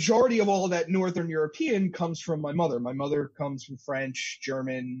 And the majority of all of that Northern European comes from my mother. My mother comes from French,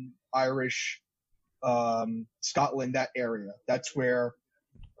 German, Irish, Scotland, that area. That's where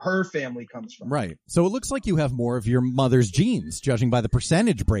her family comes from. Right. So it looks like you have more of your mother's genes, judging by the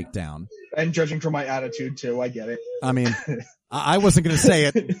percentage breakdown. And judging from my attitude, too. I get it. I mean, I wasn't going to say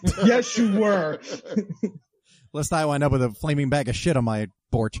it. Yes, you were. Lest I wind up with a flaming bag of shit on my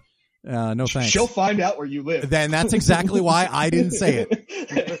porch. No thanks. She'll find out where you live. Then that's exactly why I didn't say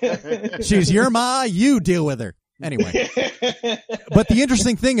it. She's your ma, you deal with her. Anyway. But the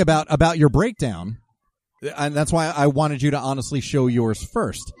interesting thing about your breakdown, and that's why I wanted you to honestly show yours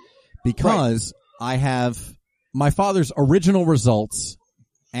first, because I have my father's original results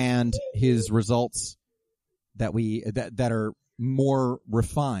and his results that are more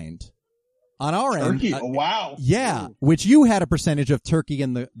refined. On our Turkey. end, Wow. Yeah, which you had a percentage of Turkey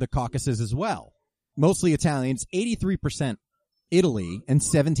in the Caucasus as well. Mostly Italians, 83% Italy, and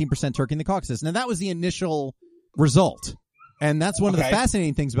 17% Turkey in the Caucasus. Now, that was the initial result. And that's one of the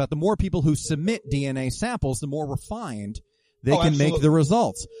fascinating things about the more people who submit DNA samples, the more refined they can make the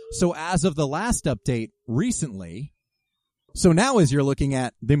results. So as of the last update recently, so now as you're looking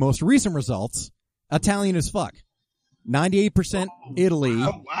at the most recent results, Italian as fuck. 98% Italy.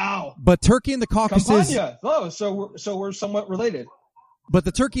 Oh, wow. But Turkey and the Caucasus. Campania. Oh, so we're somewhat related. But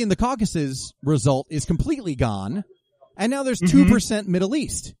the Turkey and the Caucasus result is completely gone. And now there's 2% Middle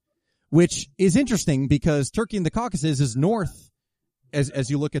East, which is interesting because Turkey and the Caucasus is north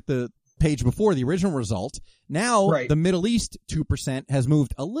as you look at the page before the original result. Now the Middle East 2% has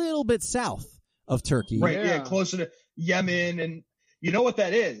moved a little bit south of Turkey. Right. Yeah, closer to Yemen. And you know what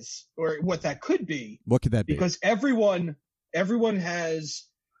that is, or what that could be? What could that be? Because everyone has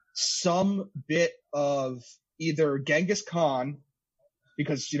some bit of either Genghis Khan,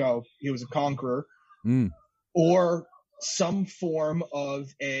 because, he was a conqueror, or some form of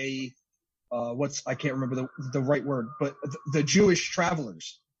a, I can't remember the right word, but the Jewish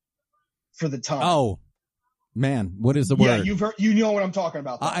travelers for the time. Oh, man, what is the word? Yeah, you know what I'm talking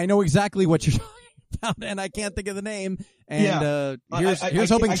about. I know exactly what you're talking about, and I can't think of the name. And here's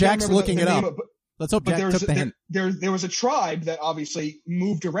hoping Jack's looking it up. Let's hope Jack took the hint. There was a tribe that obviously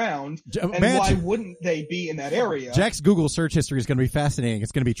moved around, and why wouldn't they be in that area? Jack's Google search history is going to be fascinating.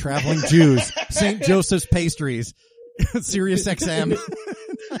 It's going to be traveling Jews, St. Joseph's pastries, Sirius XM.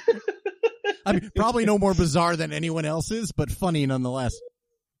 I mean, probably no more bizarre than anyone else's, but funny nonetheless.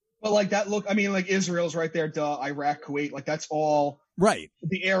 But like that look, I mean, like Israel's right there, Iraq, Kuwait, like that's all right.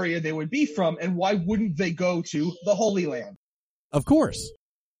 The area they would be from, and why wouldn't they go to the Holy Land? Of course.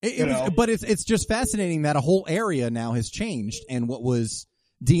 But it's just fascinating that a whole area now has changed, and what was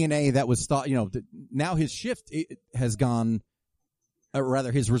DNA that was thought, now his shift has gone, or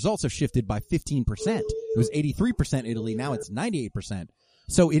rather his results have shifted by 15%. It was 83% Italy, now it's 98%.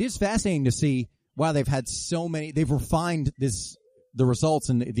 So it is fascinating to see, wow, they've refined the results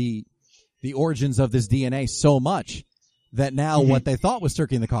and the origins of this DNA so much that now what they thought was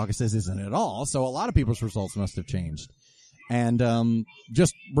Turkey and the Caucasus isn't at all. So a lot of people's results must have changed. And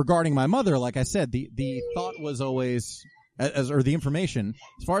just regarding my mother, like I said, the thought was always, or the information,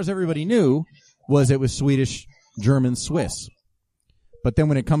 as far as everybody knew, was it was Swedish, German, Swiss. But then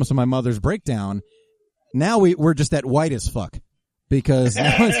when it comes to my mother's breakdown, now we're just at white as fuck. Because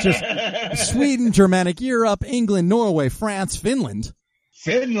now it's just Sweden, Germanic Europe, England, Norway, France, Finland.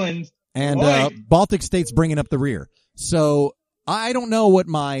 And Baltic states bringing up the rear. So I don't know what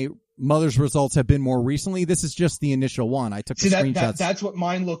my mother's results have been more recently. This is just the initial one. I took the screenshots. That's what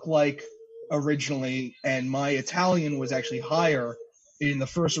mine looked like originally, and my Italian was actually higher. In the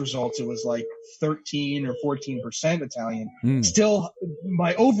first results, it was like 13 or 14% Italian. Still,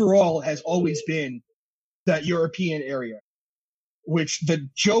 my overall has always been that European area. Which the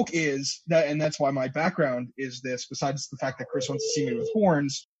joke is that, and that's why my background is this, besides the fact that Chris wants to see me with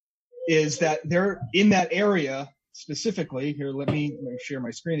horns, is that they're in that area specifically. Here, let me share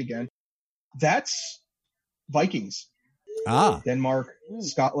my screen again. That's Vikings. Denmark,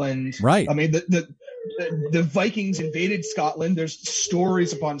 Scotland. Right. I mean, the Vikings invaded Scotland. There's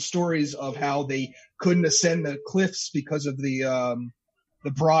stories upon stories of how they couldn't ascend the cliffs because of the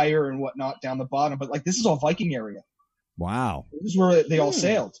briar and whatnot down the bottom. But like, this is all Viking area. Wow. This is where they all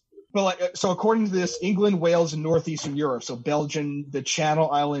sailed. But so according to this, England, Wales, and northeastern Europe. So Belgium, the Channel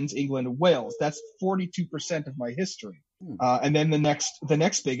Islands, England, and Wales. That's 42% of my history. And then the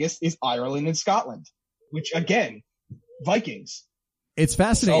next biggest is Ireland and Scotland, which again, Vikings. It's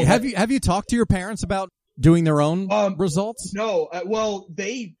fascinating. So, have you talked to your parents about doing their own results? No. Well,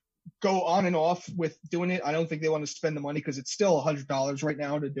 they go on and off with doing it. I don't think they want to spend the money because it's still $100 right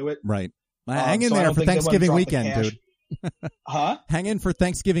now to do it. Right. Hang in there for Thanksgiving weekend, dude. Huh? Hang in for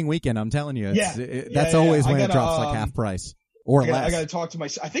Thanksgiving weekend. I'm telling you, that's yeah. always when it drops like half price or less. I got to talk to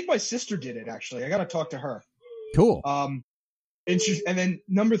I think my sister did it actually. I got to talk to her. Cool. And then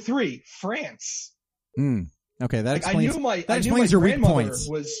number 3, France. Okay, that explains. I knew my your weak grandmother points.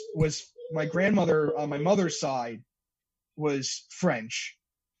 was my grandmother on my mother's side was French.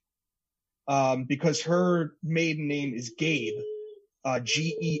 Because her maiden name is Gabe,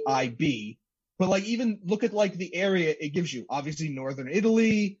 Geib. But like, even look at like the area it gives you. Obviously, northern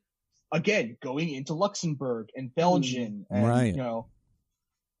Italy. Again, going into Luxembourg and Belgium, and right.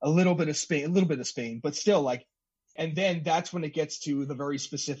 a little bit of Spain, but still like. And then that's when it gets to the very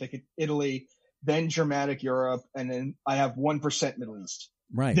specific Italy, then Germanic Europe, and then I have 1% Middle East.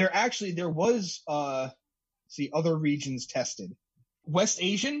 Right. There was other regions tested. West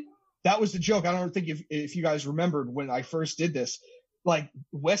Asian. That was the joke. I don't think if you guys remembered when I first did this, like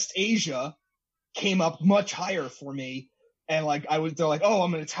West Asia came up much higher for me. And like, they're like, oh,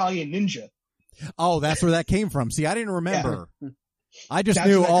 I'm an Italian ninja. Oh, that's where that came from. See, I didn't remember. Yeah. I just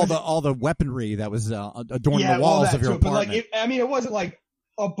knew all the weaponry that was adorning the walls of your apartment. But like, it wasn't like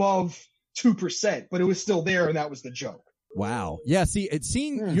above 2%, but it was still there. And that was the joke. Wow. Yeah. See,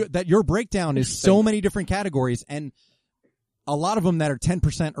 that your breakdown is so many different categories, and a lot of them that are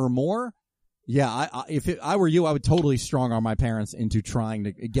 10% or more. Yeah. If I were you, I would totally strong arm my parents into trying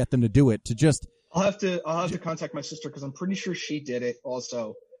to get them to do it. I'll have to contact my sister because I'm pretty sure she did it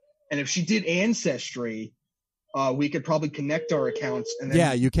also. And if she did Ancestry, we could probably connect our accounts and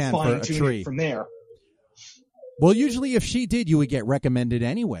then you can for a tree from there. Well, usually if she did, you would get recommended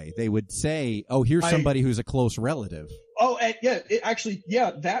anyway. They would say, "Oh, here's somebody who's a close relative." Oh, and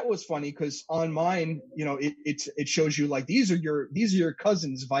that was funny because on mine, it shows you like these are your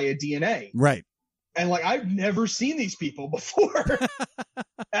cousins via DNA, right? And like I've never seen these people before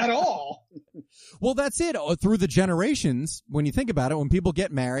at all. Well, that's it. Through the generations, when you think about it, when people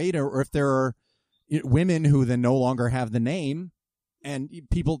get married, or if there are women who then no longer have the name, and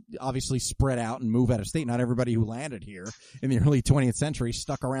people obviously spread out and move out of state. Not everybody who landed here in the early 20th century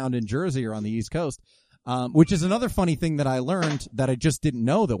stuck around in Jersey or on the East Coast, which is another funny thing that I learned that I just didn't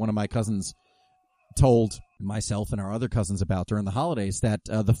know that one of my cousins told myself and our other cousins about during the holidays, that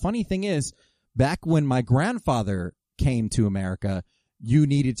the funny thing is, back when my grandfather came to America, you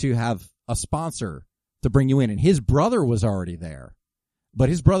needed to have a sponsor to bring you in, and his brother was already there, but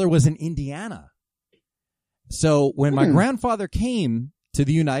his brother was in Indiana. So when my grandfather came to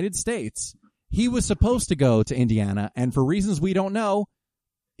the United States, he was supposed to go to Indiana, and for reasons we don't know,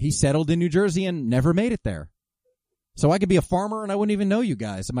 he settled in New Jersey and never made it there. So I could be a farmer and I wouldn't even know you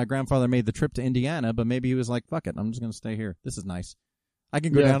guys. And my grandfather made the trip to Indiana, but maybe he was like, fuck it, I'm just going to stay here. This is nice. I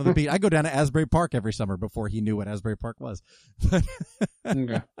can go down to the beach. I go down to Asbury Park every summer before he knew what Asbury Park was.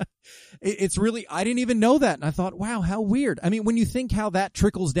 Okay. It's really, I didn't even know that. And I thought, wow, how weird. I mean, when you think how that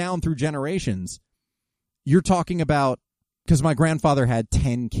trickles down through generations, you're talking about, because my grandfather had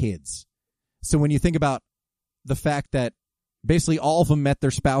 10 kids. So when you think about the fact that basically all of them met their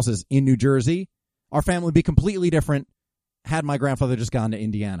spouses in New Jersey, our family would be completely different had my grandfather just gone to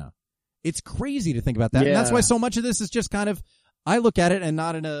Indiana. It's crazy to think about that. Yeah. And that's why so much of this is just kind of, I look at it and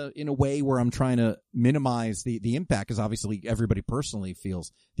not in a way where I'm trying to minimize the impact, because obviously everybody personally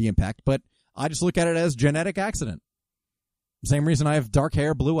feels the impact, but I just look at it as genetic accident. Same reason I have dark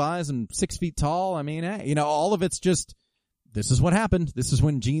hair, blue eyes, and 6 feet tall. I mean, all of it's just, this is what happened. This is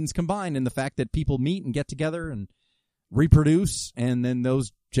when genes combine, and the fact that people meet and get together and reproduce, and then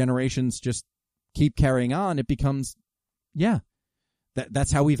those generations just keep carrying on. It becomes,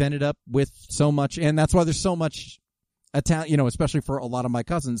 that's how we've ended up with so much, and that's why there's so much Italian, especially for a lot of my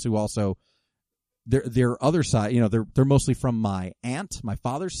cousins who also, their other side, they're mostly from my aunt, my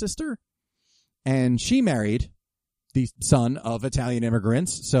father's sister, and she married the son of Italian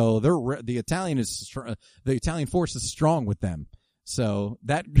immigrants, so the Italian force is strong with them. So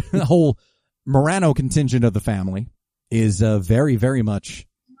that whole Morano contingent of the family is very, very much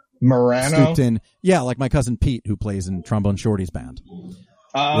Morano. In. Yeah, like my cousin Pete, who plays in Trombone Shorty's band.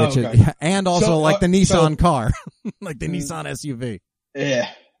 Okay. And also the Nissan car, like the Nissan SUV. Yeah,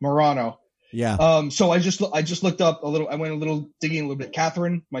 Morano. Yeah. So I just looked up a little. I went digging a little bit.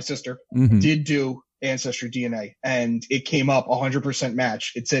 Catherine, my sister, did do Ancestry DNA, and it came up 100%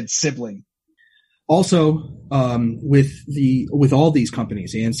 match. It said sibling. Also, with all these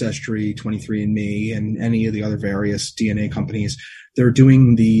companies, Ancestry, 23andMe, and any of the other various DNA companies, they're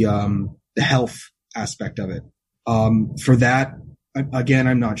doing the health aspect of it. For that, again,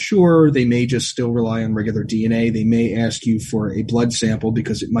 I'm not sure. They may just still rely on regular DNA. They may ask you for a blood sample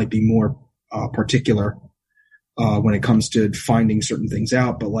because it might be more particular when it comes to finding certain things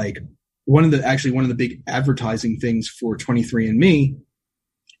out. But like one of the big advertising things for 23andMe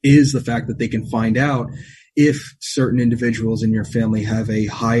is the fact that they can find out if certain individuals in your family have a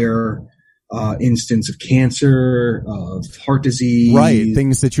higher instance of cancer, of heart disease, right?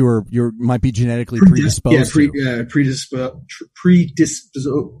 Things that you might be genetically predisposed to.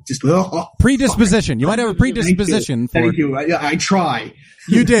 Predisposition. You might have a predisposition. Thank you. I try.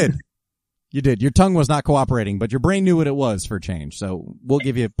 You did. You did. Your tongue was not cooperating, but your brain knew what it was for a change. So we'll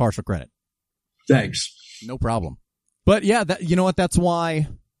give you partial credit. Thanks. No problem. But yeah, you know what? That's why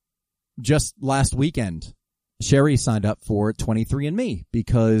just last weekend, Sherry signed up for 23andMe,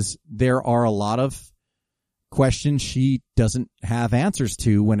 because there are a lot of questions she doesn't have answers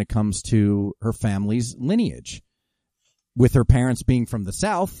to when it comes to her family's lineage. With her parents being from the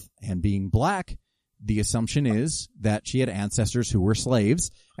South and being black, the assumption is that she had ancestors who were slaves,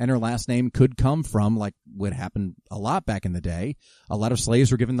 and her last name could come from, like what happened a lot back in the day, a lot of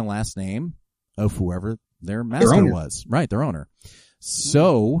slaves were given the last name of whoever their master was. Right, their owner.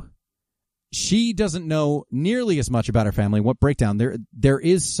 So she doesn't know nearly as much about her family. What breakdown? There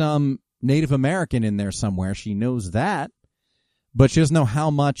is some Native American in there somewhere. She knows that, but she doesn't know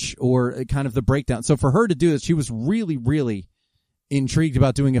how much or kind of the breakdown. So for her to do this, she was really, really intrigued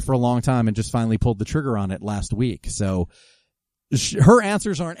about doing it for a long time and just finally pulled the trigger on it last week. So her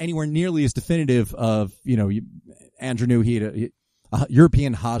answers aren't anywhere nearly as definitive of, Andrew knew he had a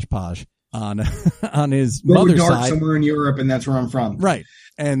European hodgepodge on his mother's side. Somewhere in Europe, and that's where I'm from. Right.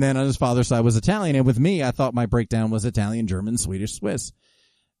 And then on his father's side was Italian. And with me, I thought my breakdown was Italian, German, Swedish, Swiss.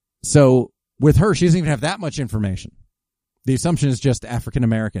 So with her, she doesn't even have that much information. The assumption is just African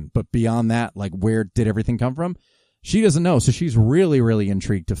American. But beyond that, like, where did everything come from? She doesn't know. So she's really, really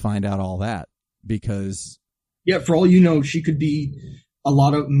intrigued to find out all that, because. Yeah, for all you know, she could be a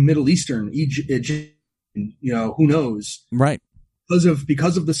lot of Middle Eastern, Egypt, who knows? Right.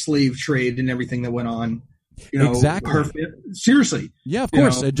 Because of the slave trade and everything that went on. Exactly. Seriously. Yeah, of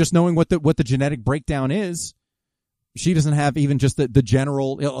course. Just knowing what the genetic breakdown is, she doesn't have even just the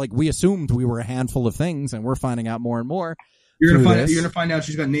general, like, we assumed we were a handful of things, and we're finding out more and more. You're gonna find out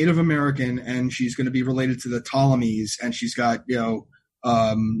she's got Native American, and she's gonna be related to the Ptolemies, and she's got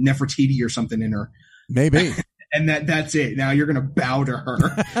Nefertiti or something in her. Maybe. And that's it. Now you're gonna bow to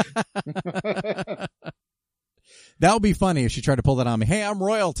her. That would be funny if she tried to pull that on me. Hey, I'm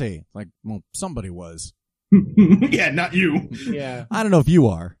royalty. Like, well, somebody was. Yeah, not you. Yeah. I don't know if you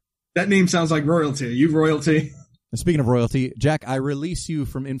are. That name sounds like royalty. Are you royalty? Speaking of royalty, Jack, I release you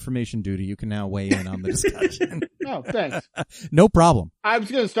from information duty. You can now weigh in on the discussion. Oh, thanks. No problem. I was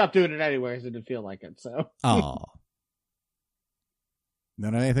going to stop doing it anyways. It didn't feel like it, so. Oh.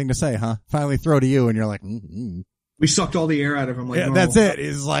 Not anything to say, huh? Finally throw to you, and you're like, mm-hmm. We sucked all the air out of him. Like, yeah, that's it.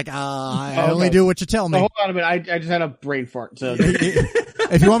 It's like, I only do what you tell me. So hold on a minute. I just had a brain fart. So.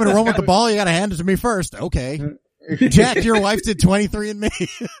 If you want me to run with the ball, you got to hand it to me first. Okay. Jack, your wife did 23andMe.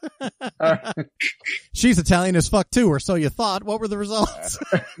 She's Italian as fuck too, or so you thought. What were the results?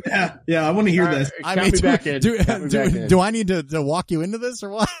 Yeah, I want to hear this. I mean, do I need to walk you into this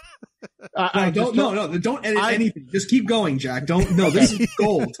or what? Don't edit anything. Just keep going, Jack. This is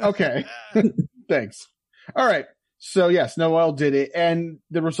gold. Okay. Thanks. All right. So yes, Noelle did it, and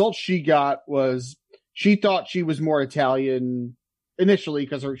the result she got was she thought she was more Italian initially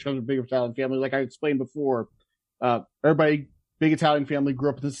because she comes from a big Italian family. Like I explained before, everybody, big Italian family,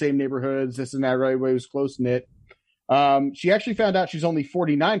 grew up in the same neighborhoods, this and that, everybody was close knit. She actually found out she's only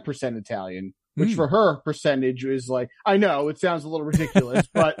 49% Italian, which for her percentage is like, I know it sounds a little ridiculous,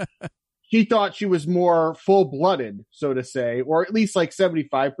 but she thought she was more full blooded, so to say, or at least like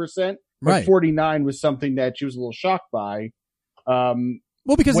 75%. Right. 49 was something that she was a little shocked by.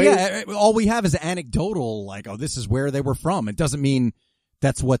 Well, because all we have is anecdotal, like, oh, this is where they were from. It doesn't mean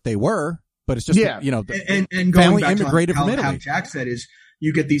that's what they were, but it's just, and family going back immigrated to from Italy. How Jack said is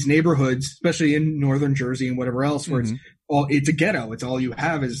you get these neighborhoods, especially in northern Jersey and whatever else, where it's a ghetto. It's all you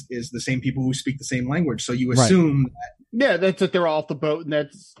have is the same people who speak the same language. So you assume that's that they're all off the boat, and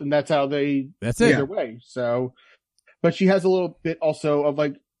that's how they make their way. So, but she has a little bit also of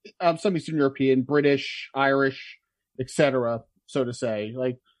like some Eastern European, British, Irish, etc., so to say.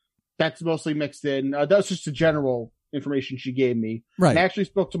 Like that's mostly mixed in. That's just the general information she gave me. Right. And I actually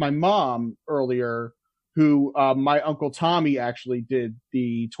spoke to my mom earlier, who my Uncle Tommy actually did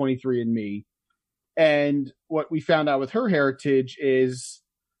the 23andMe. And what we found out with her heritage is,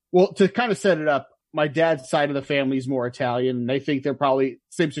 well, to kind of set it up, my dad's side of the family is more Italian, and they think they're probably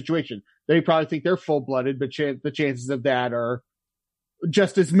same situation. They probably think they're full-blooded, but the chances of that are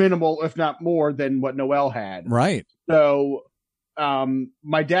just as minimal, if not more, than what Noelle had. Right. So,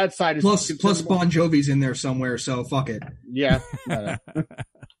 my dad's side is plus Bon Jovi's in there somewhere, so fuck it. Yeah.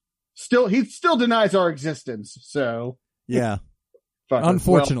 he still denies our existence. So yeah.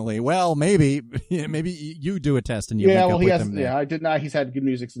 Unfortunately, maybe you do a test and you yeah, link up he with has. him there. Yeah, I did not. He's had good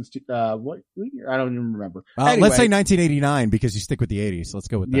music since what year? I don't even remember. Let's say 1989 because you stick with the 80s. Let's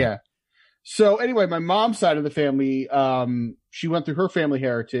go with that. Yeah. So anyway, my mom's side of the family, she went through her family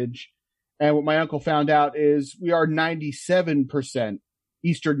heritage, and what my uncle found out is we are 97%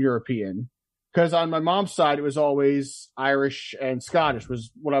 Eastern European. Because on my mom's side, it was always Irish and Scottish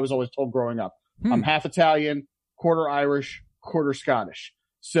was what I was always told growing up. I'm half Italian, quarter Irish, quarter Scottish.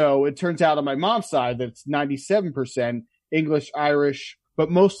 So it turns out on my mom's side that it's 97% English, Irish,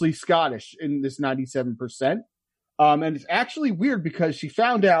 but mostly Scottish in this 97%. And it's actually weird because she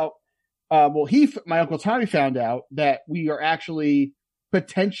found out, my Uncle Tommy found out that we are actually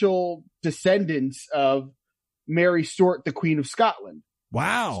potential descendants of Mary Stuart, the Queen of Scotland.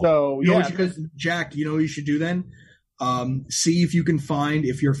 Wow. So, yeah, because Jack, you know what you should do then? See if you can find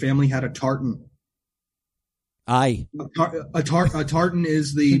if your family had a tartan. A tartan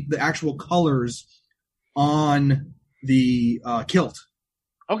is the actual colors on the kilt.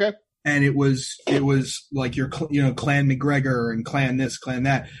 Okay. And it was like your Clan McGregor and Clan this, Clan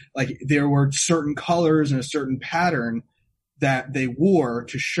that. Like there were certain colors and a certain pattern that they wore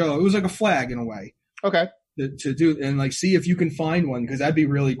to show. It was like a flag in a way. Okay. To do and like see if you can find one because that'd be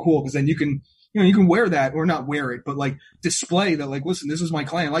really cool because then you can wear that or not wear it but like display that like listen this is my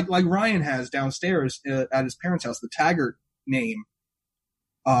clan like Ryan has downstairs at his parents' house the Taggart name.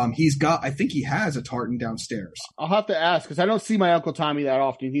 I think he has a tartan downstairs. I'll have to ask because I don't see my Uncle Tommy that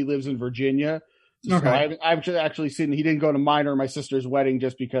often. He lives in Virginia. So okay. I've actually seen he didn't go to mine or my sister's wedding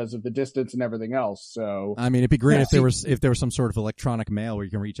just because of the distance and everything else. So I mean, it'd be great if there was some sort of electronic mail where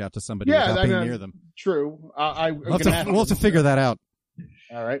you can reach out to somebody without being near them. True. We'll have to figure that out.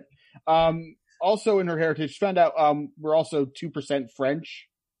 All right. Also in her heritage, she found out we're also 2% French.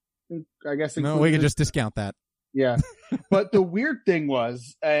 I guess. No, we can just discount that. Yeah. But the weird thing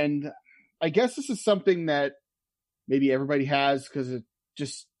was, and I guess this is something that maybe everybody has because it's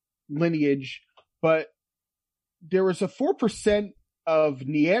just lineage. But there was a 4% of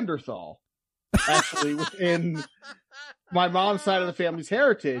Neanderthal actually within my mom's side of the family's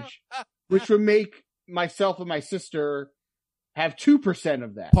heritage, which would make myself and my sister have 2%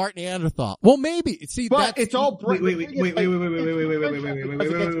 of that. Part Neanderthal. Well, maybe. See, but it's all wait.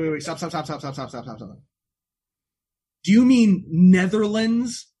 Stop. Do you mean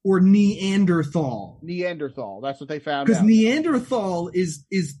Netherlands or Neanderthal? Neanderthal. That's what they found out. Because Neanderthal is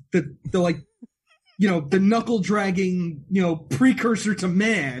the like. The knuckle dragging, precursor to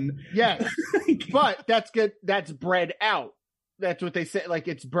man. Yes. But that's good. That's bred out. That's what they say. Like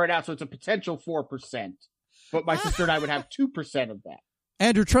it's bred out. So it's a potential 4%. But my sister and I would have 2% of that.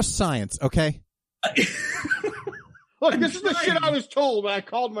 Andrew, trust science. Okay. Look, this is the shit I was told when I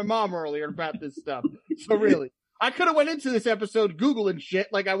called my mom earlier about this stuff. So really. I could have went into this episode Googling shit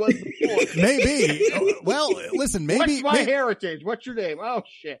like I was before. Maybe. Well, listen, maybe. What's my heritage? What's your name? Oh,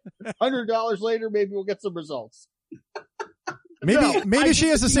 shit. $100 later, maybe we'll get some results. Maybe she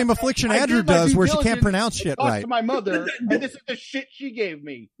has the same affliction Andrew does where she can't pronounce shit right. To my mother, and this is the shit she gave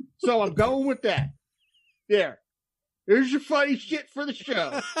me. So I'm going with that. There. Here's your funny shit for the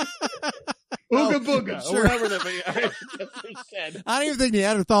show. Ooga booga, sure. Or whatever they said. I don't even think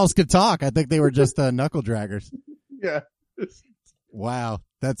Neanderthals could talk. I think they were just knuckle draggers. Yeah. Wow.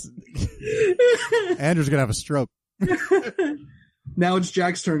 Andrew's going to have a stroke. Now it's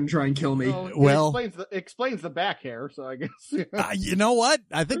Jack's turn to try and kill me. Well, it explains the back hair, so I guess. You know what?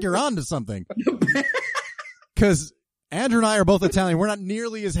 I think you're on to something. Because Andrew and I are both Italian. We're not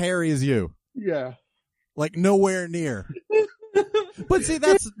nearly as hairy as you. Yeah. Like nowhere near. But see,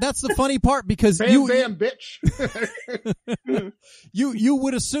 that's the funny part because bam, bitch. you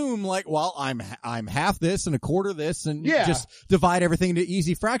would assume like, well, I'm half this and a quarter this and just divide everything into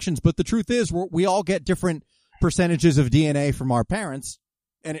easy fractions. But the truth is we all get different percentages of DNA from our parents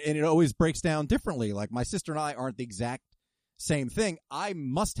and it always breaks down differently. Like my sister and I aren't the exact same thing. I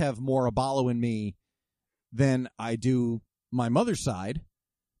must have more Abalo in me than I do my mother's side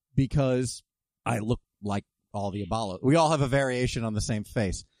because I look like all the Abalo. We all have a variation on the same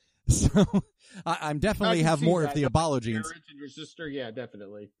face. So I'm definitely have more of the Abalo genes. And your sister, yeah,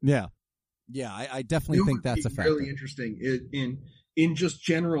 definitely. Yeah. Yeah, I definitely think that's a factor. Really interesting in just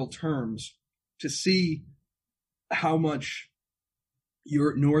general terms to see how much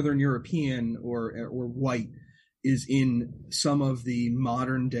your Northern European or white is in some of the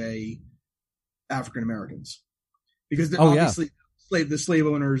modern day African Americans. Because they're obviously the slave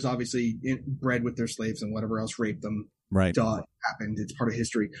owners obviously bred with their slaves and whatever else raped them. Right. Happened. It's part of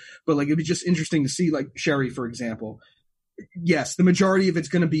history. But like, it'd be just interesting to see, like Sherry, for example, yes, the majority of it's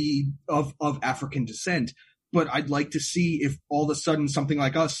going to be of African descent. But I'd like to see if all of a sudden something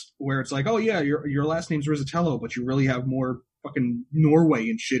like us, where it's like, oh yeah, your last name's Rizzatello, but you really have more fucking Norway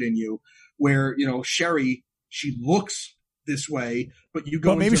and shit in you. Where, you know, Sherry, she looks this way, but you go.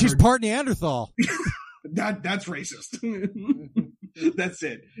 But maybe she's part Neanderthal. That's racist. That's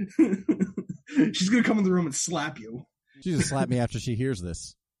it. She's gonna come in the room and slap you. She's gonna slap me after she hears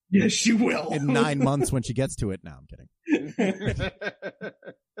this. Yes, she will. In 9 months when she gets to it. No, I'm kidding.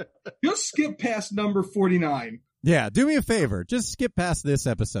 Just skip past number 49. Yeah, do me a favor. Just skip past this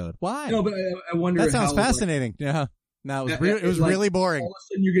episode. Why? No, but I wonder. That sounds fascinating. Like, yeah. No, it was really boring. All of a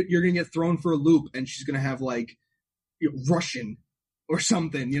sudden, you're gonna get thrown for a loop, and she's gonna have like Russian or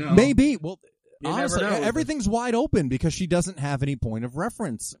something. You know, maybe. Well, honestly, everything's wide open because she doesn't have any point of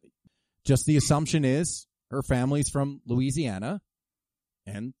reference. Just the assumption is her family's from Louisiana.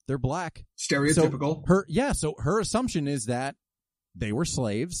 And they're black. Stereotypical. So her assumption is that they were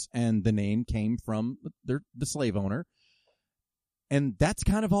slaves and the name came from the slave owner. And that's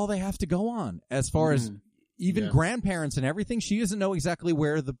kind of all they have to go on. As far as even grandparents and everything, she doesn't know exactly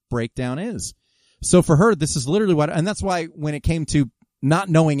where the breakdown is. So for her, this is literally and that's why when it came to not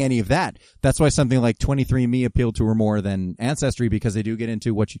knowing any of that, that's why something like 23andMe appealed to her more than Ancestry, because they do get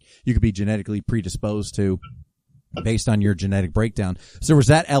into what you could be genetically predisposed to based on your genetic breakdown. So there was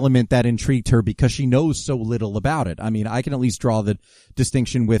that element that intrigued her because she knows so little about it. I mean, I can at least draw the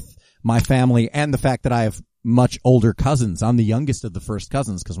distinction with my family and the fact that I have much older cousins. I'm the youngest of the first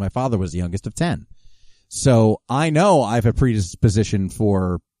cousins because my father was the youngest of 10. So I know I have a predisposition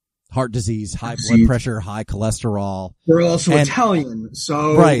for heart disease, high blood pressure, high cholesterol. We're also Italian.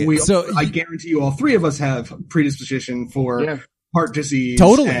 So right. I guarantee you all three of us have predisposition for heart disease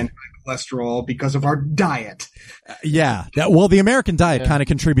and cholesterol because of our diet. The American diet kind of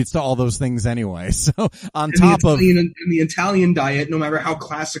contributes to all those things anyway. So on top of the Italian diet, no matter how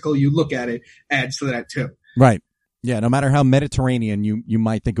classical you look at it, adds to that too. Right. Yeah. No matter how Mediterranean you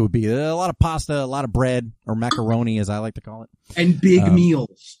might think it would be, a lot of pasta, a lot of bread or macaroni, as I like to call it, and big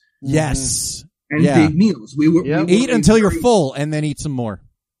meals. Yes. And big meals. We eat until you're full, and then eat some more.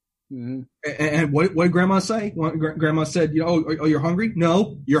 Mm-hmm. And what did Grandma say? Grandma said, you're hungry?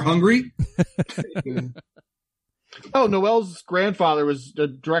 No, you're hungry. Oh, Noelle's grandfather was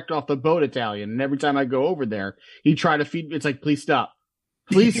direct off the boat Italian, and every time I go over there, he tried to feed me. It's like, please stop.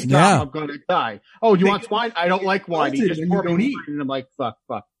 Please stop. I'm going to die. Oh, you want wine? I don't like wine. He just poured me wine, and I'm like, fuck.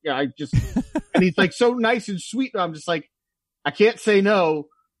 Yeah, and he's like so nice and sweet. I'm just like, I can't say no.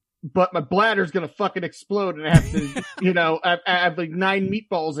 But my bladder's gonna fucking explode, and I have to, I have like 9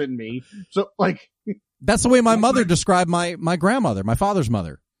 meatballs in me. So, like, that's the way my mother described my grandmother, my father's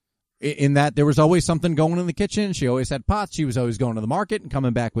mother. In that there was always something going in the kitchen. She always had pots. She was always going to the market and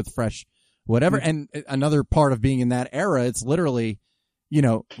coming back with fresh whatever. And another part of being in that era, it's literally,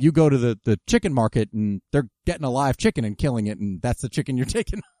 you go to the chicken market and they're getting a live chicken and killing it, and that's the chicken you're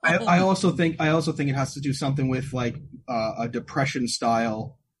taking home. I also think it has to do something with like a depression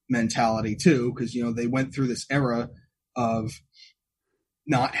style mentality too, because they went through this era of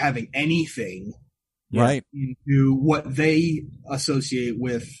not having anything, right, into what they associate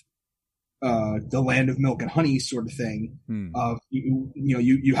with the land of milk and honey sort of thing.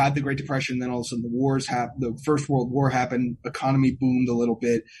 You had the Great Depression, then all of a sudden the First World War happened, economy boomed a little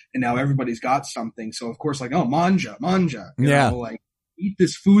bit, and now everybody's got something. So of course, like, manja, like, eat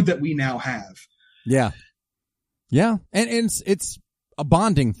this food that we now have. Yeah, and it's a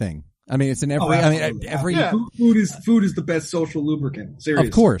bonding thing. I mean, it's in every. Food is the best social lubricant. Seriously.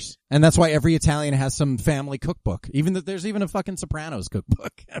 Of course, and that's why every Italian has some family cookbook. There's even a fucking Sopranos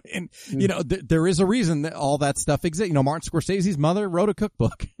cookbook. I mean, there is a reason that all that stuff exists. Martin Scorsese's mother wrote a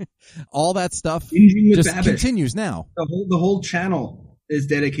cookbook. All that stuff just continues now. The whole channel is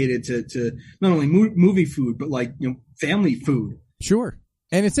dedicated to not only movie food, but like family food. Sure,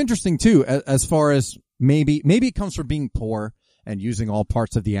 and it's interesting too, as far as maybe it comes from being poor and using all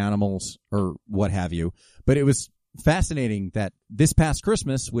parts of the animals or what have you. But it was fascinating that this past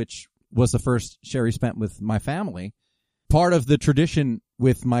Christmas, which was the first Sherry spent with my family, part of the tradition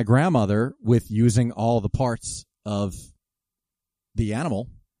with my grandmother with using all the parts of the animal,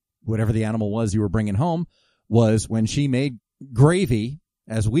 whatever the animal was you were bringing home, was when she made gravy,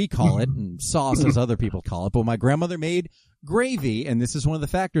 as we call it, and sauce as other people call it. But my grandmother made gravy, and this is one of the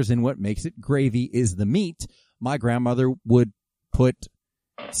factors in what makes it gravy is the meat. My grandmother would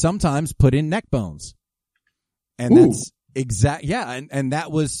sometimes put in neck bones. And that's and that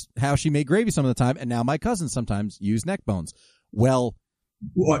was how she made gravy some of the time. And now my cousins sometimes use neck bones. Well,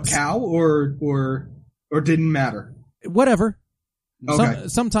 what, cow or didn't matter? Whatever. Okay.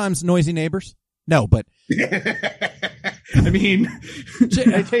 Sometimes noisy neighbors. No, but I mean,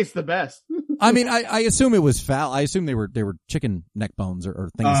 they taste the best. I mean, I assume it was foul. I assume they were chicken neck bones or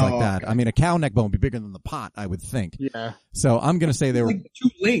things like that. Okay. I mean, a cow neck bone would be bigger than the pot, I would think. Yeah. So I'm going to say they were like 2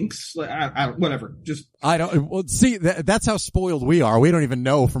 links. Whatever. Just I don't. Well, see, that's how spoiled we are. We don't even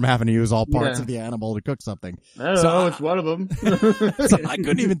know from having to use all parts of the animal to cook something. I don't know. It's one of them. So I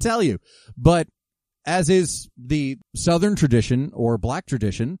couldn't even tell you. But as is the Southern tradition or Black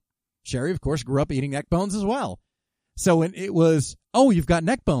tradition, Sherry, of course, grew up eating neck bones as well. So when it was, you've got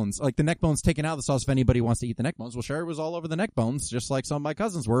neck bones, like the neck bones taken out of the sauce if anybody wants to eat the neck bones. Well, Sherry was all over the neck bones, just like some of my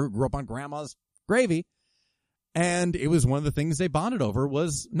cousins were, who grew up on grandma's gravy. And it was one of the things they bonded over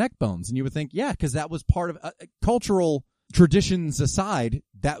was neck bones. And you would think, yeah, because that was part of cultural traditions aside,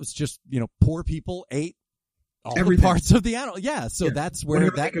 that was just, poor people ate all the parts of the animal. Yeah. So that's where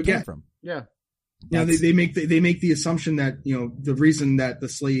that came from. Yeah. Yeah, they make the assumption that, the reason that the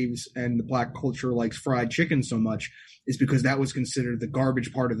slaves and the Black culture likes fried chicken so much is because that was considered the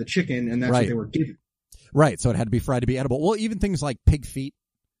garbage part of the chicken, and that's what they were given. Right, so it had to be fried to be edible. Well, even things like pig feet,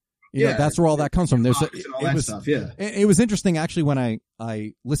 that's where all that comes from. There's it was interesting actually when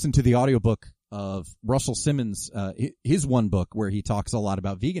I listened to the audiobook of Russell Simmons, his one book where he talks a lot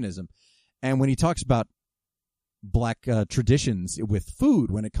about veganism, and when he talks about Black traditions with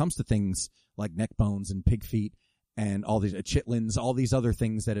food when it comes to things like neck bones and pig feet and all these chitlins, all these other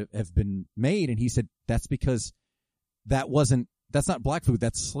things that have been made. And he said, that's because that's not Black food.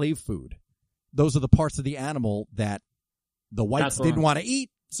 That's slave food. Those are the parts of the animal that the whites didn't want to eat.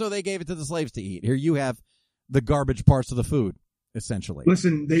 So they gave it to the slaves to eat. Here you have the garbage parts of the food, essentially.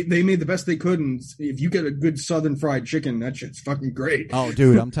 Listen, they made the best they could. And if you get a good Southern fried chicken, that shit's fucking great. Oh,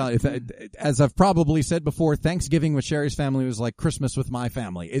 dude, I'm telling you, as I've probably said before, Thanksgiving with Sherry's family was like Christmas with my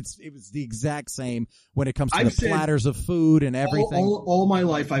family. It was the exact same when it comes to the platters of food and everything. All my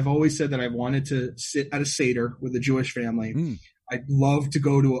life, I've always said that I wanted to sit at a Seder with a Jewish family. I'd love to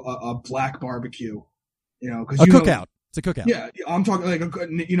go to a Black barbecue, because cookout. It's a cookout. Yeah, I'm talking like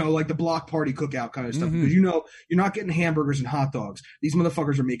like the block party cookout kind of stuff. Because you're not getting hamburgers and hot dogs. These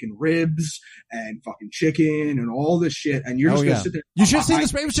motherfuckers are making ribs and fucking chicken and all this shit. And you're just gonna sit there. You should have seen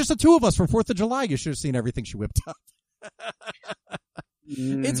this. It was just the two of us from 4th of July. You should have seen everything she whipped up.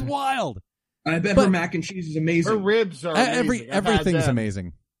 It's wild. I bet her mac and cheese is amazing. Her ribs are amazing. Everything's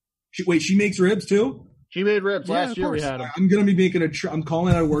amazing. She makes ribs too? She made ribs last year. We had them. I'm gonna be making a trip. I'm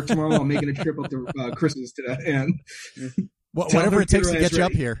calling out of work tomorrow. I'm making a trip up to Chris's today, and whatever it takes to get you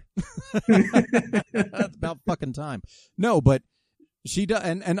up here. That's about fucking time. No, but she does,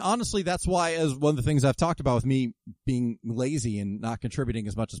 and honestly, that's why, as one of the things I've talked about with me being lazy and not contributing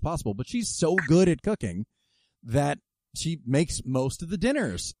as much as possible. But she's so good at cooking that she makes most of the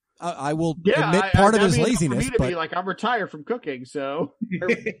dinners. I will admit part of it is laziness. For me to be like, I'm retired from cooking, so.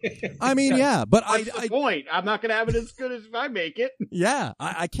 I mean, yeah, but what's the point? I'm not going to have it as good as if I make it. Yeah,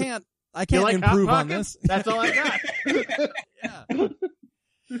 I can't improve on this. That's all I got. Yeah.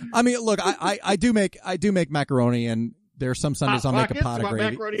 I mean, look, I do make macaroni, and there's some Sundays I'll make a pot of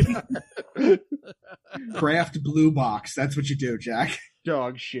gravy. Kraft Blue Box. That's what you do, Jack.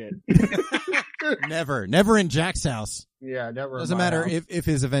 Dog shit. Never in Jack's house. Yeah, never. Doesn't matter if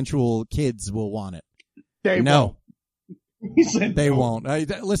his eventual kids will want it. They won't. They won't.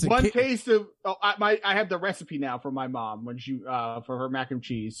 Listen, taste of. I have the recipe now from my mom when she for her mac and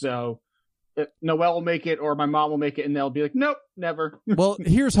cheese. So Noelle will make it, or my mom will make it, and they'll be like, "Nope, never." Well,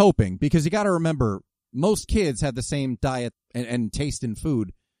 here's hoping, because you got to remember, most kids have the same diet and taste in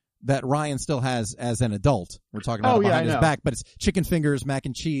food that Ryan still has as an adult. We're talking about behind his back, but it's chicken fingers, mac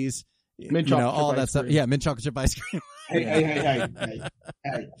and cheese, all that stuff. Yeah, mint chocolate chip ice cream. Hey.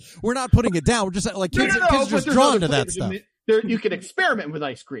 We're not putting it down. We're just like kids are just drawn to that stuff. You can experiment with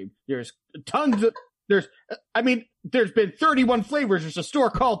ice cream. There's tons of there's been 31 flavors. There's a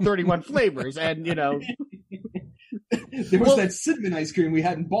store called 31 Flavors, and there was that cinnamon ice cream we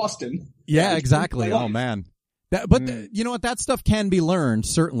had in Boston. Yeah, exactly. Oh man. You know what? That stuff can be learned,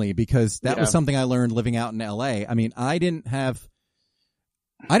 certainly, because that was something I learned living out in LA. I mean, I didn't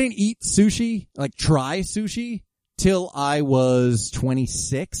eat sushi, like try sushi, till I was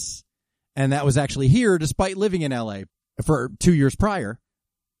 26. And that was actually here, despite living in LA for 2 years prior.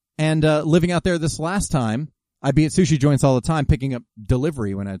 And living out there this last time, I'd be at sushi joints all the time, picking up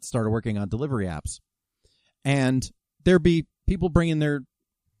delivery when I started working on delivery apps. And there'd be people bringing their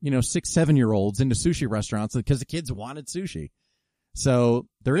 6-7-year-olds into sushi restaurants because the kids wanted sushi. So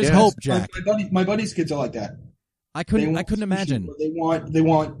there is hope, Jack. My buddy's kids are like that. I couldn't imagine. They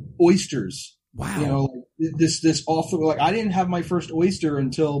want oysters. Wow. This awful, like, I didn't have my first oyster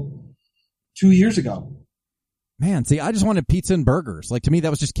until 2 years ago. Man, see, I just wanted pizza and burgers. Like, to me, that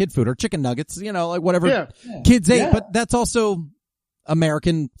was just kid food, or chicken nuggets, like whatever Yeah. kids ate. But that's also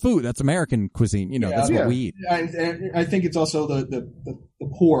American food. That's American cuisine. That's what we eat. And I think it's also the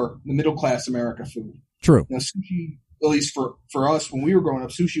poor, the middle class America food. True. Sushi, at least for us, when we were growing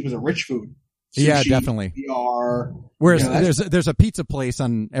up, sushi was a rich food. Sushi, Yeah, definitely. PR. Whereas there's a pizza place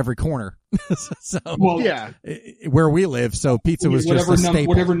on every corner. So, where we live, so pizza was just a staple.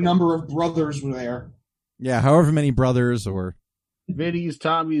 Whatever number of brothers were there. Yeah, however many brothers or Vinny's,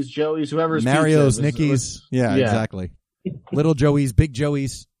 Tommy's, Joey's, whoever's Mario's, pizza. Nicky's. Yeah, exactly. Little Joey's, big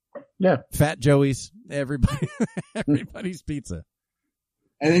Joey's. Yeah. Fat Joey's. Everybody's pizza.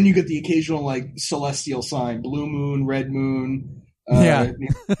 And then you get the occasional celestial sign, blue moon, red moon,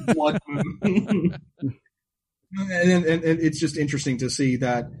 blood moon. and it's just interesting to see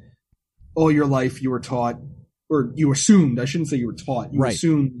that all your life you were taught, or you assumed, I shouldn't say you were taught, you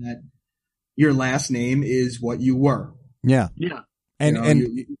assumed that your last name is what you were. Yeah. Yeah.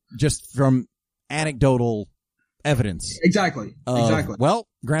 And just from anecdotal evidence. Exactly. Well,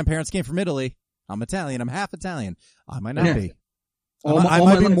 grandparents came from Italy. I'm Italian. I'm half Italian. I might not be. I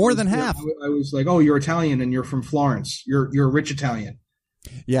might be more than half. I was like, oh, you're Italian and you're from Florence. You're a rich Italian.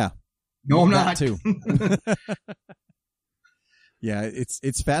 Yeah. No, I'm not. Too. Yeah,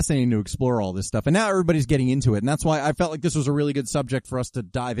 it's fascinating to explore all this stuff. And now everybody's getting into it. And that's why I felt like this was a really good subject for us to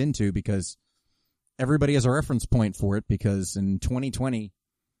dive into, because everybody has a reference point for it, because in 2020,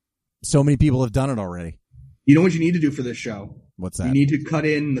 so many people have done it already. You know what you need to do for this show? What's that? You need to cut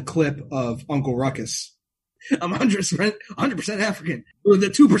in the clip of Uncle Ruckus. I'm 100% African, with a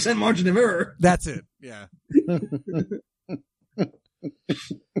 2% margin of error. That's it. Yeah.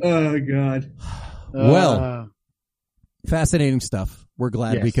 Oh, God. Well, fascinating stuff. We're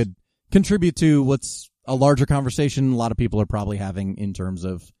glad we could contribute to what's a larger conversation a lot of people are probably having in terms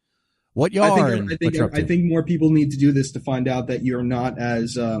of what you are and what you're up to. I think more people need to do this to find out that you're not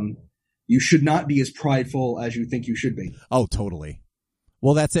as you should not be as prideful as you think you should be. Oh, totally.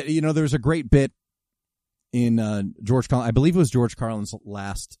 Well, that's it. There's a great bit in George Carlin, I believe it was George Carlin's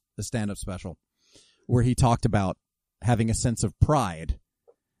last stand-up special, where he talked about having a sense of pride.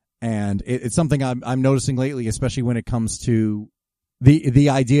 And it's something I'm noticing lately, especially when it comes to the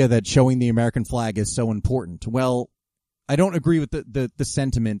idea that showing the American flag is so important. Well, I don't agree with the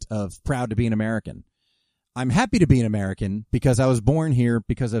sentiment of proud to be an American. I'm happy to be an American because I was born here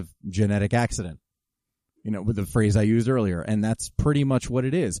because of genetic accident. With the phrase I used earlier, and that's pretty much what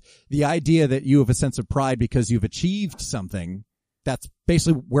it is. The idea that you have a sense of pride because you've achieved something, that's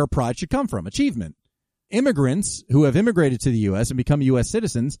basically where pride should come from, achievement. Immigrants who have immigrated to the U.S. and become U.S.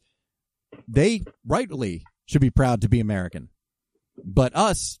 citizens, they rightly should be proud to be American. But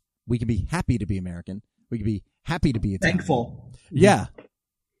us, we can be happy to be American. We can be happy to be Italian. Thankful. Yeah.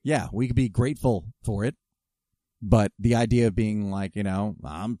 Yeah, we could be grateful for it. But the idea of being like,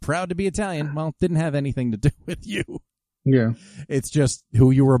 I'm proud to be Italian, well, didn't have anything to do with you. Yeah. It's just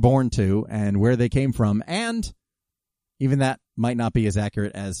who you were born to and where they came from. And even that might not be as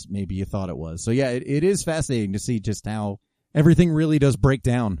accurate as maybe you thought it was. So, yeah, it is fascinating to see just how everything really does break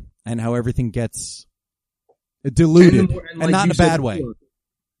down and how everything gets diluted and not in a bad way.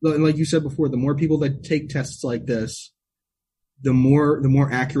 And like you said before, the more people that take tests like this, the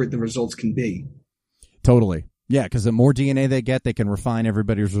more accurate the results can be. Totally. Yeah, because the more DNA they get, they can refine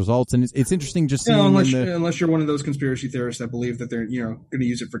everybody's results, and it's interesting just seeing. Unless you're one of those conspiracy theorists that believe that they're going to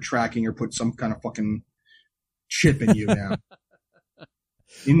use it for tracking or put some kind of fucking chip in you now.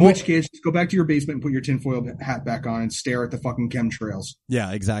 In which case, just go back to your basement and put your tinfoil hat back on and stare at the fucking chemtrails.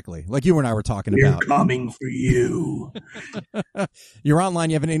 Yeah, exactly. Like you and I were talking We're about. Coming for you. You're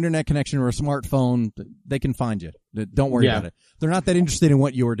online. You have an internet connection or a smartphone. They can find you. Don't worry about it. They're not that interested in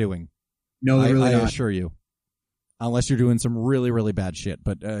what you're doing. No, they're really not. I assure you. Unless you're doing some really, really bad shit.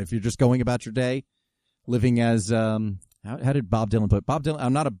 But if you're just going about your day, living as how did Bob Dylan put? Bob Dylan.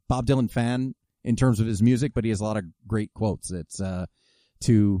 I'm not a Bob Dylan fan in terms of his music, but he has a lot of great quotes. It's I'm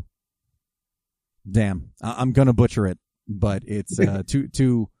gonna butcher it, but it's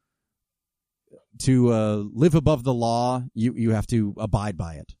to live above the law. You have to abide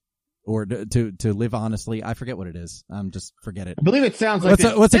by it. Or to live honestly. I forget what it is. Just forget it. I believe it sounds like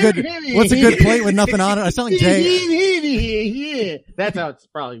what's a good plate with nothing on it? I sound like Jay. That's how it's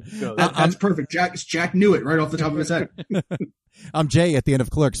probably goes. That's perfect. Jack knew it right off the top of his head. I'm Jay at the end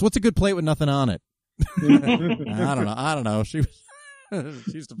of Clerks. What's a good plate with nothing on it? I don't know. She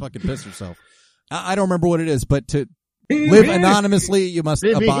used to fucking piss herself. I don't remember what it is, but to live anonymously, you must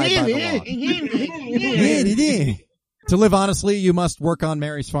abide by the law. To live honestly, you must work on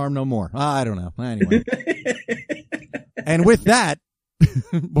Mary's farm no more. I don't know. Anyway. And with that,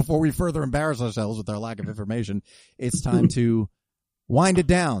 before we further embarrass ourselves with our lack of information, it's time to wind it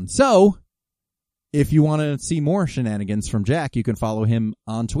down. So, if you want to see more shenanigans from Jack, you can follow him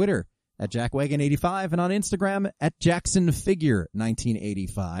on Twitter at JackWagon85 and on Instagram at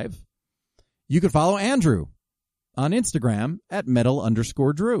JacksonFigure1985. You can follow Andrew on Instagram at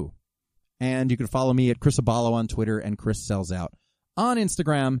metal_Drew. And you can follow me at Chris Abalo on Twitter and Chris Sells Out on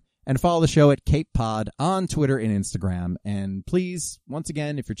Instagram. And follow the show at Cape Pod on Twitter and Instagram. And please, once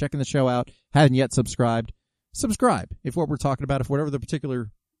again, if you're checking the show out, haven't yet subscribed, subscribe. If what we're talking about, if whatever the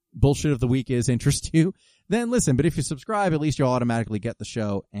particular bullshit of the week is interests you, then listen. But if you subscribe, at least you'll automatically get the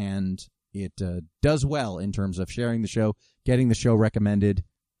show. And it does well in terms of sharing the show, getting the show recommended,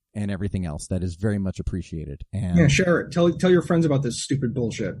 and everything else. That is very much appreciated. And yeah, share it. Tell your friends about this stupid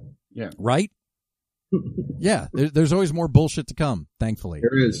bullshit. Yeah. Right? Yeah, there's always more bullshit to come, thankfully.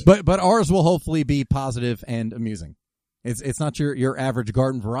 There is. But ours will hopefully be positive and amusing. It's not your average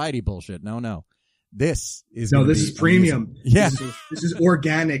garden variety bullshit. No. This is premium. Amusing. Yeah. This is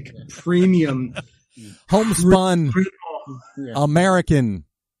organic, premium, homespun, American,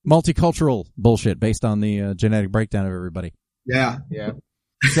 multicultural bullshit based on the genetic breakdown of everybody. Yeah.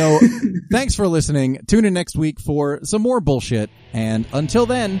 So, thanks for listening. Tune in next week for some more bullshit. And until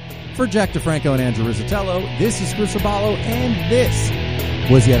then, for Jack DeFranco and Andrew Rizzatello, this is Chris Abalo, and this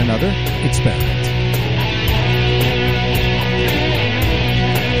was yet another experiment.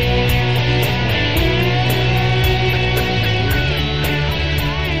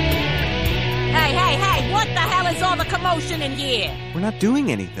 Hey, what the hell is all the commotion in here? We're not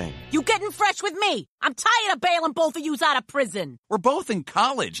doing anything. You getting fresh with me? I'm tired of bailing both of yous out of prison. We're both in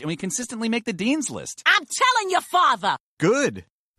college, and we consistently make the dean's list. I'm telling your father. Good.